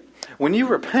immediate. When you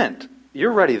repent,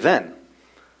 you're ready then.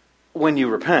 When you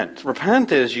repent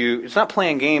is it's not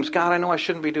playing games. God, I know I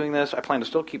shouldn't be doing this. I plan to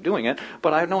still keep doing it,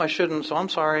 but I know I shouldn't, so I'm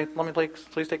sorry. Let me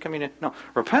please take communion. No,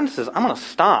 repentance is, I'm going to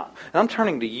stop, and I'm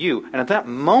turning to you. And at that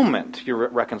moment, you're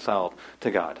reconciled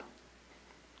to God.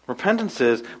 Repentance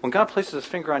is when God places his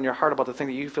finger on your heart about the thing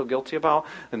that you feel guilty about,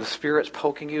 and the Spirit's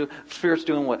poking you, the Spirit's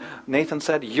doing what Nathan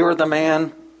said, you're the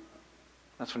man.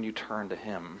 That's when you turn to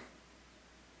him.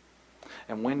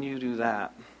 And when you do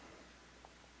that,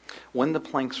 when the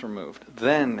plank's removed,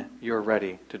 then you're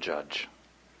ready to judge.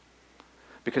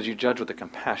 Because you judge with a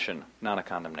compassion, not a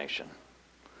condemnation.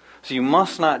 So you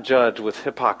must not judge with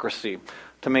hypocrisy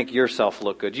to make yourself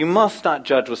look good. You must not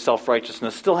judge with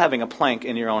self-righteousness, still having a plank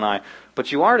in your own eye.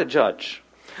 But you are to judge.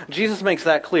 Jesus makes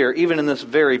that clear even in this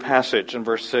very passage in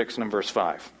verse 6 and in verse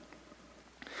 5.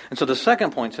 And so the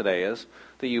second point today is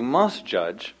that you must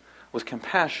judge with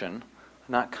compassion,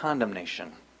 not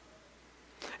condemnation.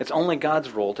 It's only God's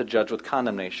role to judge with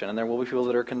condemnation, and there will be people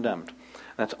that are condemned.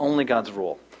 That's only God's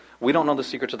role. We don't know the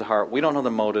secrets of the heart. We don't know the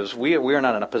motives. We are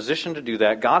not in a position to do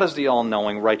that. God is the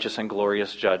all-knowing, righteous, and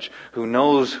glorious judge who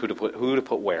knows who to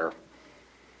put where.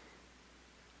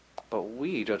 But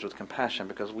we judge with compassion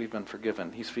because we've been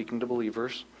forgiven. He's speaking to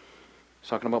believers. He's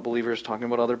talking about believers, talking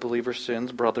about other believers'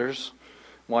 sins, brothers.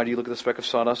 Why do you look at the speck of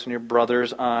sawdust in your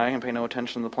brother's eye and pay no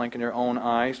attention to the plank in your own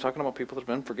eye? He's talking about people that have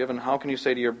been forgiven. How can you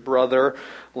say to your brother,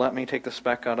 let me take the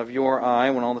speck out of your eye,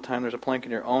 when all the time there's a plank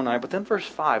in your own eye? But then verse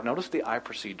 5, notice the eye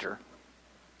procedure.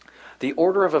 The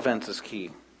order of events is key.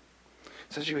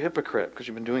 It says, you hypocrite, because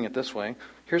you've been doing it this way.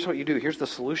 Here's what you do. Here's the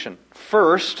solution.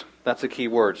 First, that's a key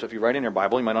word. So if you write in your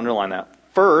Bible, you might underline that.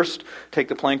 First, take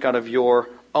the plank out of your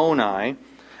own eye.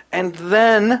 And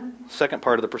then, second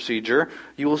part of the procedure,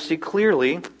 you will see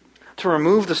clearly to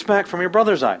remove the speck from your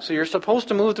brother's eye. So you're supposed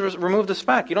to remove the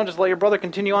speck. You don't just let your brother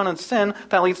continue on in sin.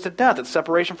 That leads to death. It's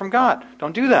separation from God.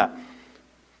 Don't do that.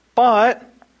 But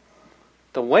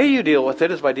the way you deal with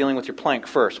it is by dealing with your plank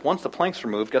first. Once the plank's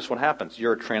removed, guess what happens?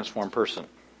 You're a transformed person.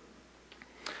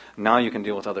 Now you can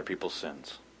deal with other people's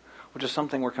sins, which is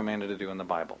something we're commanded to do in the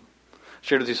Bible.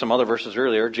 Shared with you some other verses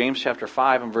earlier. James chapter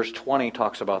 5 and verse 20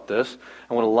 talks about this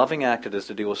and what a loving act it is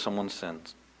to deal with someone's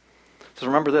sins. It says,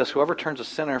 remember this, whoever turns a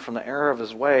sinner from the error of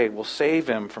his way will save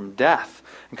him from death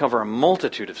and cover a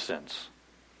multitude of sins.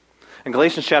 In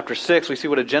Galatians chapter 6, we see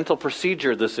what a gentle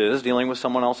procedure this is, dealing with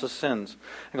someone else's sins.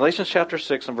 In Galatians chapter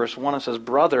 6 and verse 1, it says,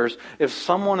 brothers, if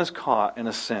someone is caught in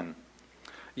a sin,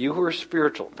 you who are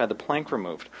spiritual, have had the plank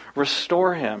removed,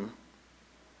 restore him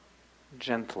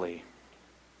gently.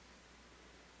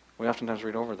 We oftentimes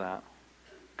read over that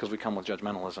because we come with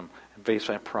judgmentalism and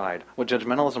based on pride. What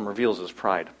judgmentalism reveals is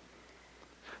pride.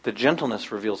 The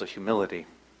gentleness reveals a humility.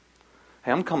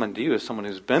 Hey, I'm coming to you as someone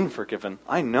who's been forgiven.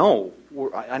 I know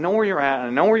where you're at.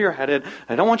 I know where you're headed.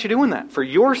 I don't want you doing that. For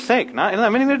your sake. It doesn't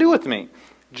have anything to do with me.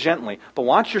 Gently. But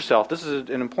watch yourself. This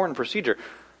is an important procedure.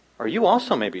 Are you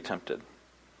also maybe tempted?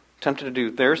 Tempted to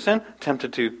do their sin?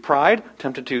 Tempted to pride?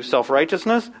 Tempted to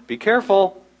self-righteousness? Be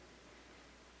careful.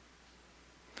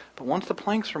 But once the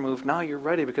plank's removed, now you're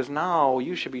ready, because now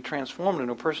you should be transformed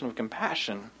into a person of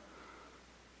compassion.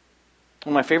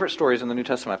 One of my favorite stories in the New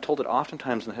Testament, I've told it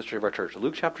oftentimes in the history of our church.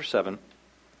 Luke chapter 7,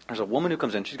 there's a woman who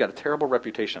comes in. She's got a terrible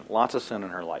reputation, lots of sin in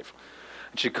her life.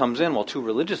 And she comes in while two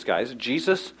religious guys,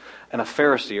 Jesus and a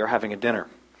Pharisee, are having a dinner.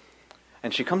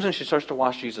 And she comes in, she starts to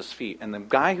wash Jesus' feet. And the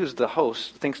guy who's the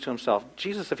host thinks to himself,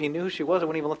 Jesus, if he knew who she was, I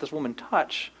wouldn't even let this woman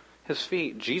touch his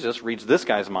feet. Jesus reads this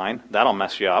guy's mind. That'll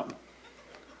mess you up.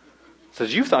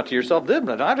 Says, you thought to yourself,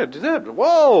 I did.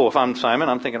 Whoa! If I'm Simon,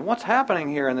 I'm thinking, what's happening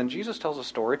here? And then Jesus tells a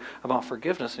story about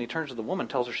forgiveness, and he turns to the woman,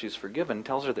 tells her she's forgiven,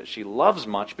 tells her that she loves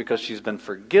much because she's been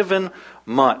forgiven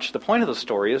much. The point of the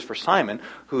story is for Simon,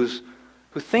 who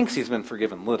thinks he's been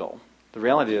forgiven little. The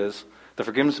reality is, the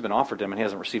forgiveness has been offered to him, and he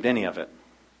hasn't received any of it.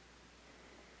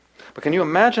 But can you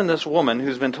imagine this woman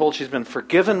who's been told she's been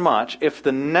forgiven much, if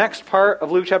the next part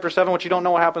of Luke chapter 7, which you don't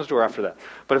know what happens to her after that,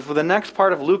 but if the next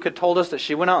part of Luke had told us that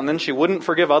she went out and then she wouldn't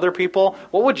forgive other people,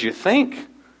 what would you think?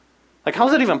 Like, how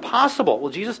is that even possible?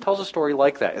 Well, Jesus tells a story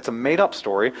like that. It's a made-up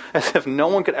story, as if no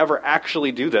one could ever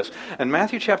actually do this. In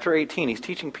Matthew chapter 18, he's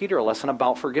teaching Peter a lesson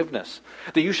about forgiveness,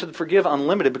 that you should forgive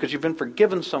unlimited because you've been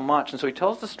forgiven so much. And so he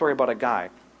tells the story about a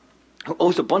guy who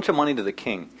owes a bunch of money to the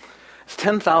king. It's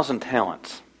 10,000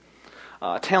 talents.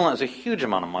 Talent is a huge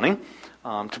amount of money.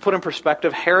 To put in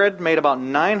perspective, Herod made about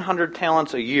 900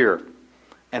 talents a year.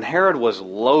 And Herod was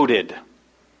loaded.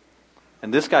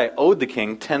 And this guy owed the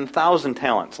king 10,000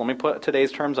 talents. Let me put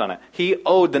today's terms on it. He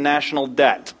owed the national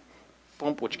debt,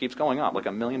 which keeps going up, like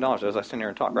 $1 million as I stand here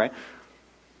and talk, right?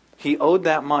 He owed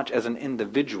that much as an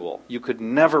individual. You could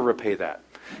never repay that.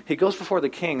 He goes before the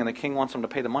king, and the king wants him to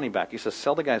pay the money back. He says,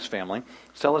 sell the guy's family,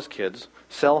 sell his kids,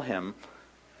 sell him,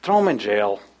 throw him in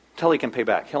jail until he can pay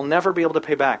back. He'll never be able to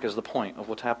pay back is the point of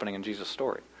what's happening in Jesus'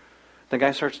 story. The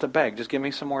guy starts to beg, just give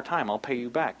me some more time, I'll pay you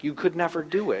back. You could never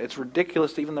do it. It's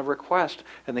ridiculous, even the request.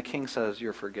 And the king says,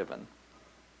 you're forgiven.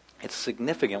 It's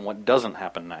significant what doesn't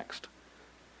happen next.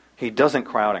 He doesn't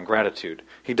cry out in gratitude.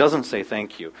 He doesn't say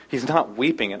thank you. He's not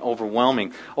weeping and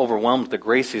overwhelmed with the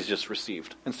grace he's just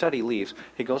received. Instead, he leaves.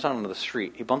 He goes out into the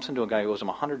street. He bumps into a guy who owes him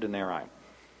 100 denarii,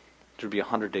 which would be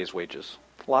 100 days' wages.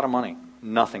 A lot of money.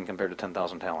 Nothing compared to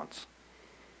 10,000 talents.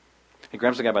 He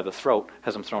grabs the guy by the throat,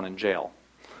 has him thrown in jail.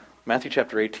 Matthew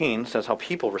chapter 18 says how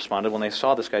people responded when they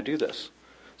saw this guy do this.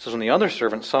 It says when the other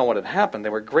servants saw what had happened, they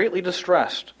were greatly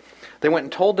distressed. They went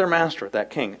and told their master,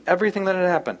 that king, everything that had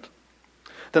happened.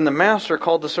 Then the master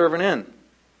called the servant in.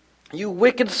 You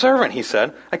wicked servant, he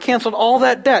said. I canceled all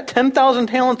that debt, 10,000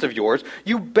 talents of yours.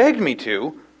 You begged me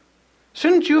to.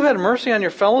 Shouldn't you have had mercy on your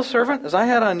fellow servant as I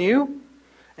had on you?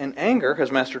 In anger,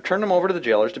 his master turned him over to the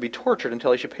jailers to be tortured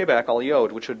until he should pay back all he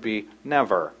owed, which would be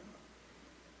never.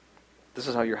 This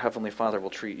is how your heavenly Father will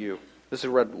treat you. This is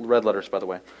red letters, by the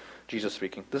way. Jesus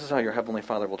speaking. This is how your heavenly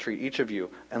Father will treat each of you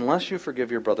unless you forgive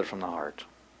your brother from the heart.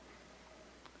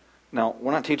 Now,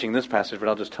 we're not teaching this passage, but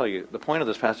I'll just tell you, the point of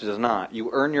this passage is not you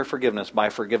earn your forgiveness by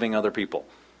forgiving other people.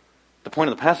 The point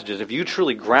of the passage is if you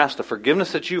truly grasp the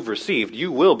forgiveness that you've received,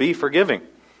 you will be forgiving.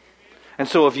 And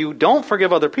so if you don't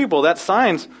forgive other people, that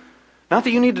signs, not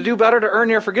that you need to do better to earn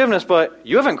your forgiveness, but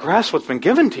you haven't grasped what's been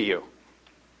given to you.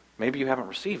 Maybe you haven't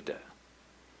received it.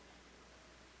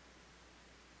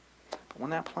 But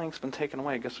when that plank's been taken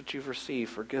away, guess what you've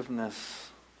received? Forgiveness.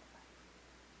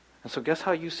 And so guess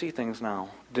how you see things now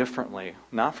differently,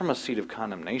 not from a seat of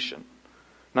condemnation,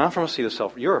 not from a seat of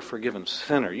self. You're a forgiven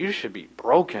sinner. You should be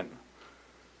broken.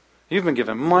 You've been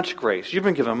given much grace. You've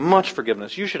been given much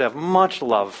forgiveness. You should have much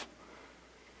love.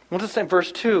 What does it say in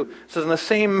verse 2? It says, in the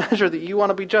same measure that you want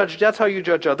to be judged, that's how you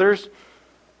judge others.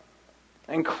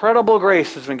 Incredible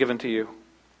grace has been given to you.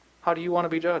 How do you want to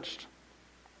be judged?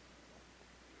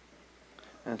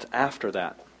 And it's after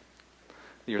that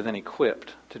you're then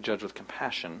equipped to judge with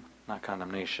compassion, not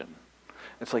condemnation.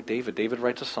 It's like David. David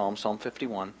writes a psalm, Psalm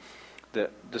 51,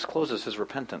 that discloses his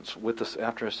repentance with this,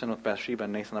 after his sin with Bathsheba,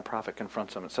 and Nathan the prophet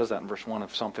confronts him. It says that in verse 1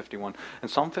 of Psalm 51. In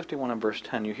Psalm 51 and verse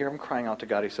 10, you hear him crying out to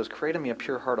God. He says, create in me a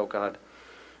pure heart, O God.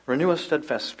 Renew a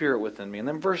steadfast spirit within me. And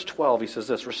then verse 12, he says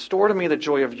this, restore to me the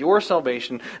joy of your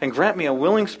salvation, and grant me a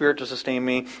willing spirit to sustain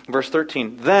me. Verse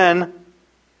 13, then,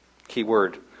 key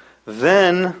word,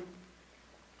 then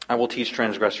I will teach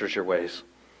transgressors your ways,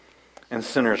 and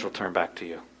sinners will turn back to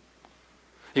you.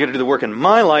 You got to do the work in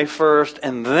my life first,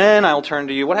 and then I'll turn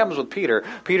to you. What happens with Peter?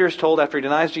 Peter's told after he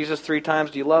denies Jesus 3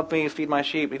 times, do you love me? Feed my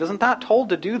sheep. He doesn't not told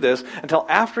to do this until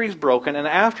after he's broken and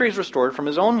after he's restored from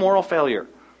his own moral failure.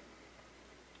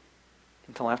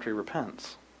 Until after he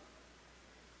repents.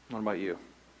 What about you?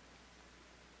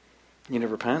 You need to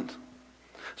repent?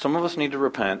 Some of us need to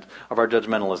repent of our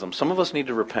judgmentalism. Some of us need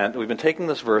to repent. We've been taking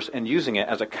this verse and using it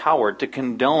as a coward to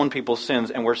condone people's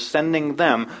sins, and we're sending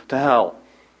them to hell.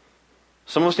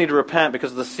 Some of us need to repent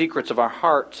because of the secrets of our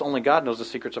hearts. Only God knows the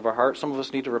secrets of our hearts. Some of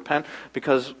us need to repent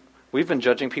because we've been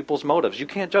judging people's motives. You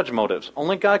can't judge motives.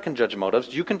 Only God can judge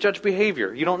motives. You can judge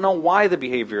behavior. You don't know why the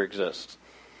behavior exists.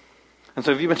 And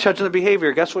so if you've been judging the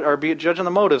behavior, guess what? Or be judging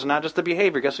the motives, not just the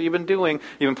behavior. Guess what you've been doing?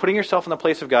 You've been putting yourself in the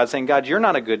place of God, saying, God, you're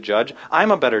not a good judge.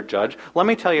 I'm a better judge. Let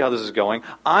me tell you how this is going.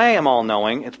 I am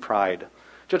all-knowing. It's pride.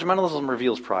 Judgmentalism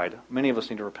reveals pride. Many of us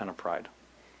need to repent of pride.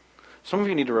 Some of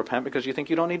you need to repent because you think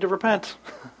you don't need to repent.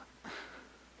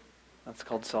 That's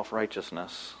called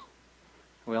self-righteousness.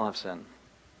 We all have sin.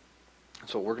 And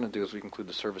so what we're going to do as we conclude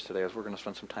the service today is we're going to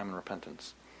spend some time in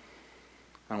repentance.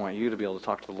 I want you to be able to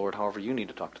talk to the Lord however you need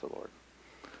to talk to the Lord.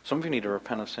 Some of you need to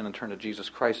repent of sin and turn to Jesus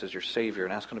Christ as your Savior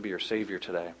and ask Him to be your Savior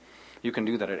today. You can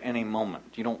do that at any moment.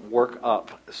 You don't work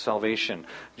up salvation.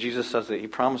 Jesus says that He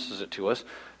promises it to us.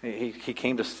 He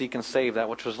came to seek and save that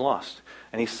which was lost.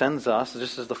 And He sends us,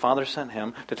 just as the Father sent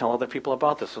Him, to tell other people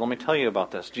about this. So let me tell you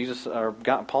about this.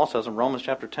 Paul says in Romans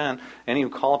chapter 10, any who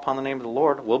call upon the name of the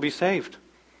Lord will be saved.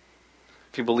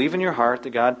 If you believe in your heart that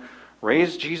God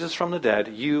raised Jesus from the dead,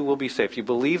 you will be saved. If you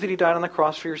believe that He died on the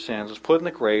cross for your sins, was put in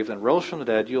the grave, then rose from the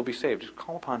dead, you'll be saved. Just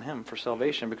call upon Him for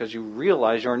salvation because you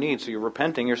realize your need. So you're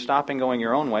repenting, you're stopping going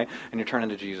your own way, and you're turning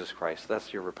to Jesus Christ.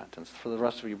 That's your repentance. For the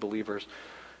rest of you believers,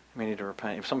 You may need to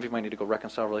repent. Some of you might need to go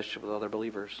reconcile a relationship with other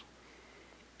believers.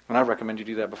 And I recommend you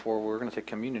do that before. We're going to take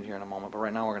communion here in a moment, but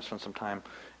right now we're going to spend some time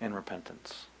in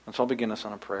repentance. And so I'll begin this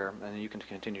on a prayer, and you can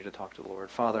continue to talk to the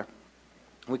Lord. Father,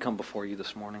 we come before you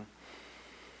this morning,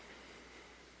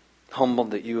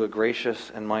 humbled that you, a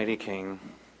gracious and mighty King,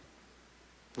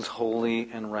 who's holy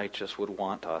and righteous, would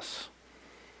want us.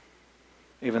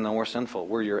 Even though we're sinful,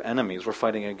 we're your enemies. We're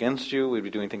fighting against you. We'd be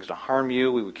doing things to harm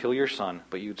you. We would kill your Son,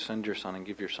 but you'd send your Son and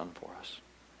give your Son for us.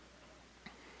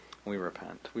 We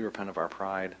repent. We repent of our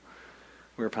pride.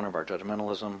 We repent of our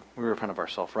judgmentalism. We repent of our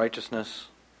self-righteousness.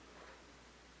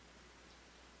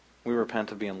 We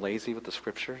repent of being lazy with the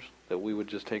Scriptures, that we would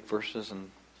just take verses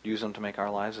and use them to make our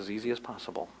lives as easy as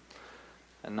possible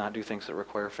and not do things that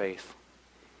require faith.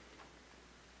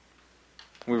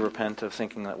 We repent of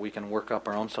thinking that we can work up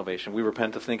our own salvation. We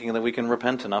repent of thinking that we can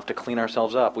repent enough to clean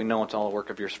ourselves up. We know it's all a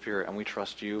work of your Spirit, and we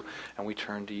trust you, and we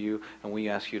turn to you, and we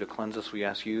ask you to cleanse us. We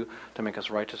ask you to make us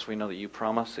righteous. We know that you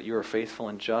promise that you are faithful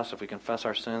and just. If we confess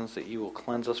our sins, that you will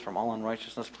cleanse us from all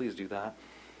unrighteousness. Please do that.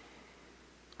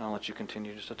 And I'll let you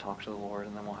continue just to talk to the Lord,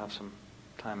 and then we'll have some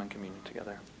time in communion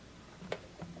together.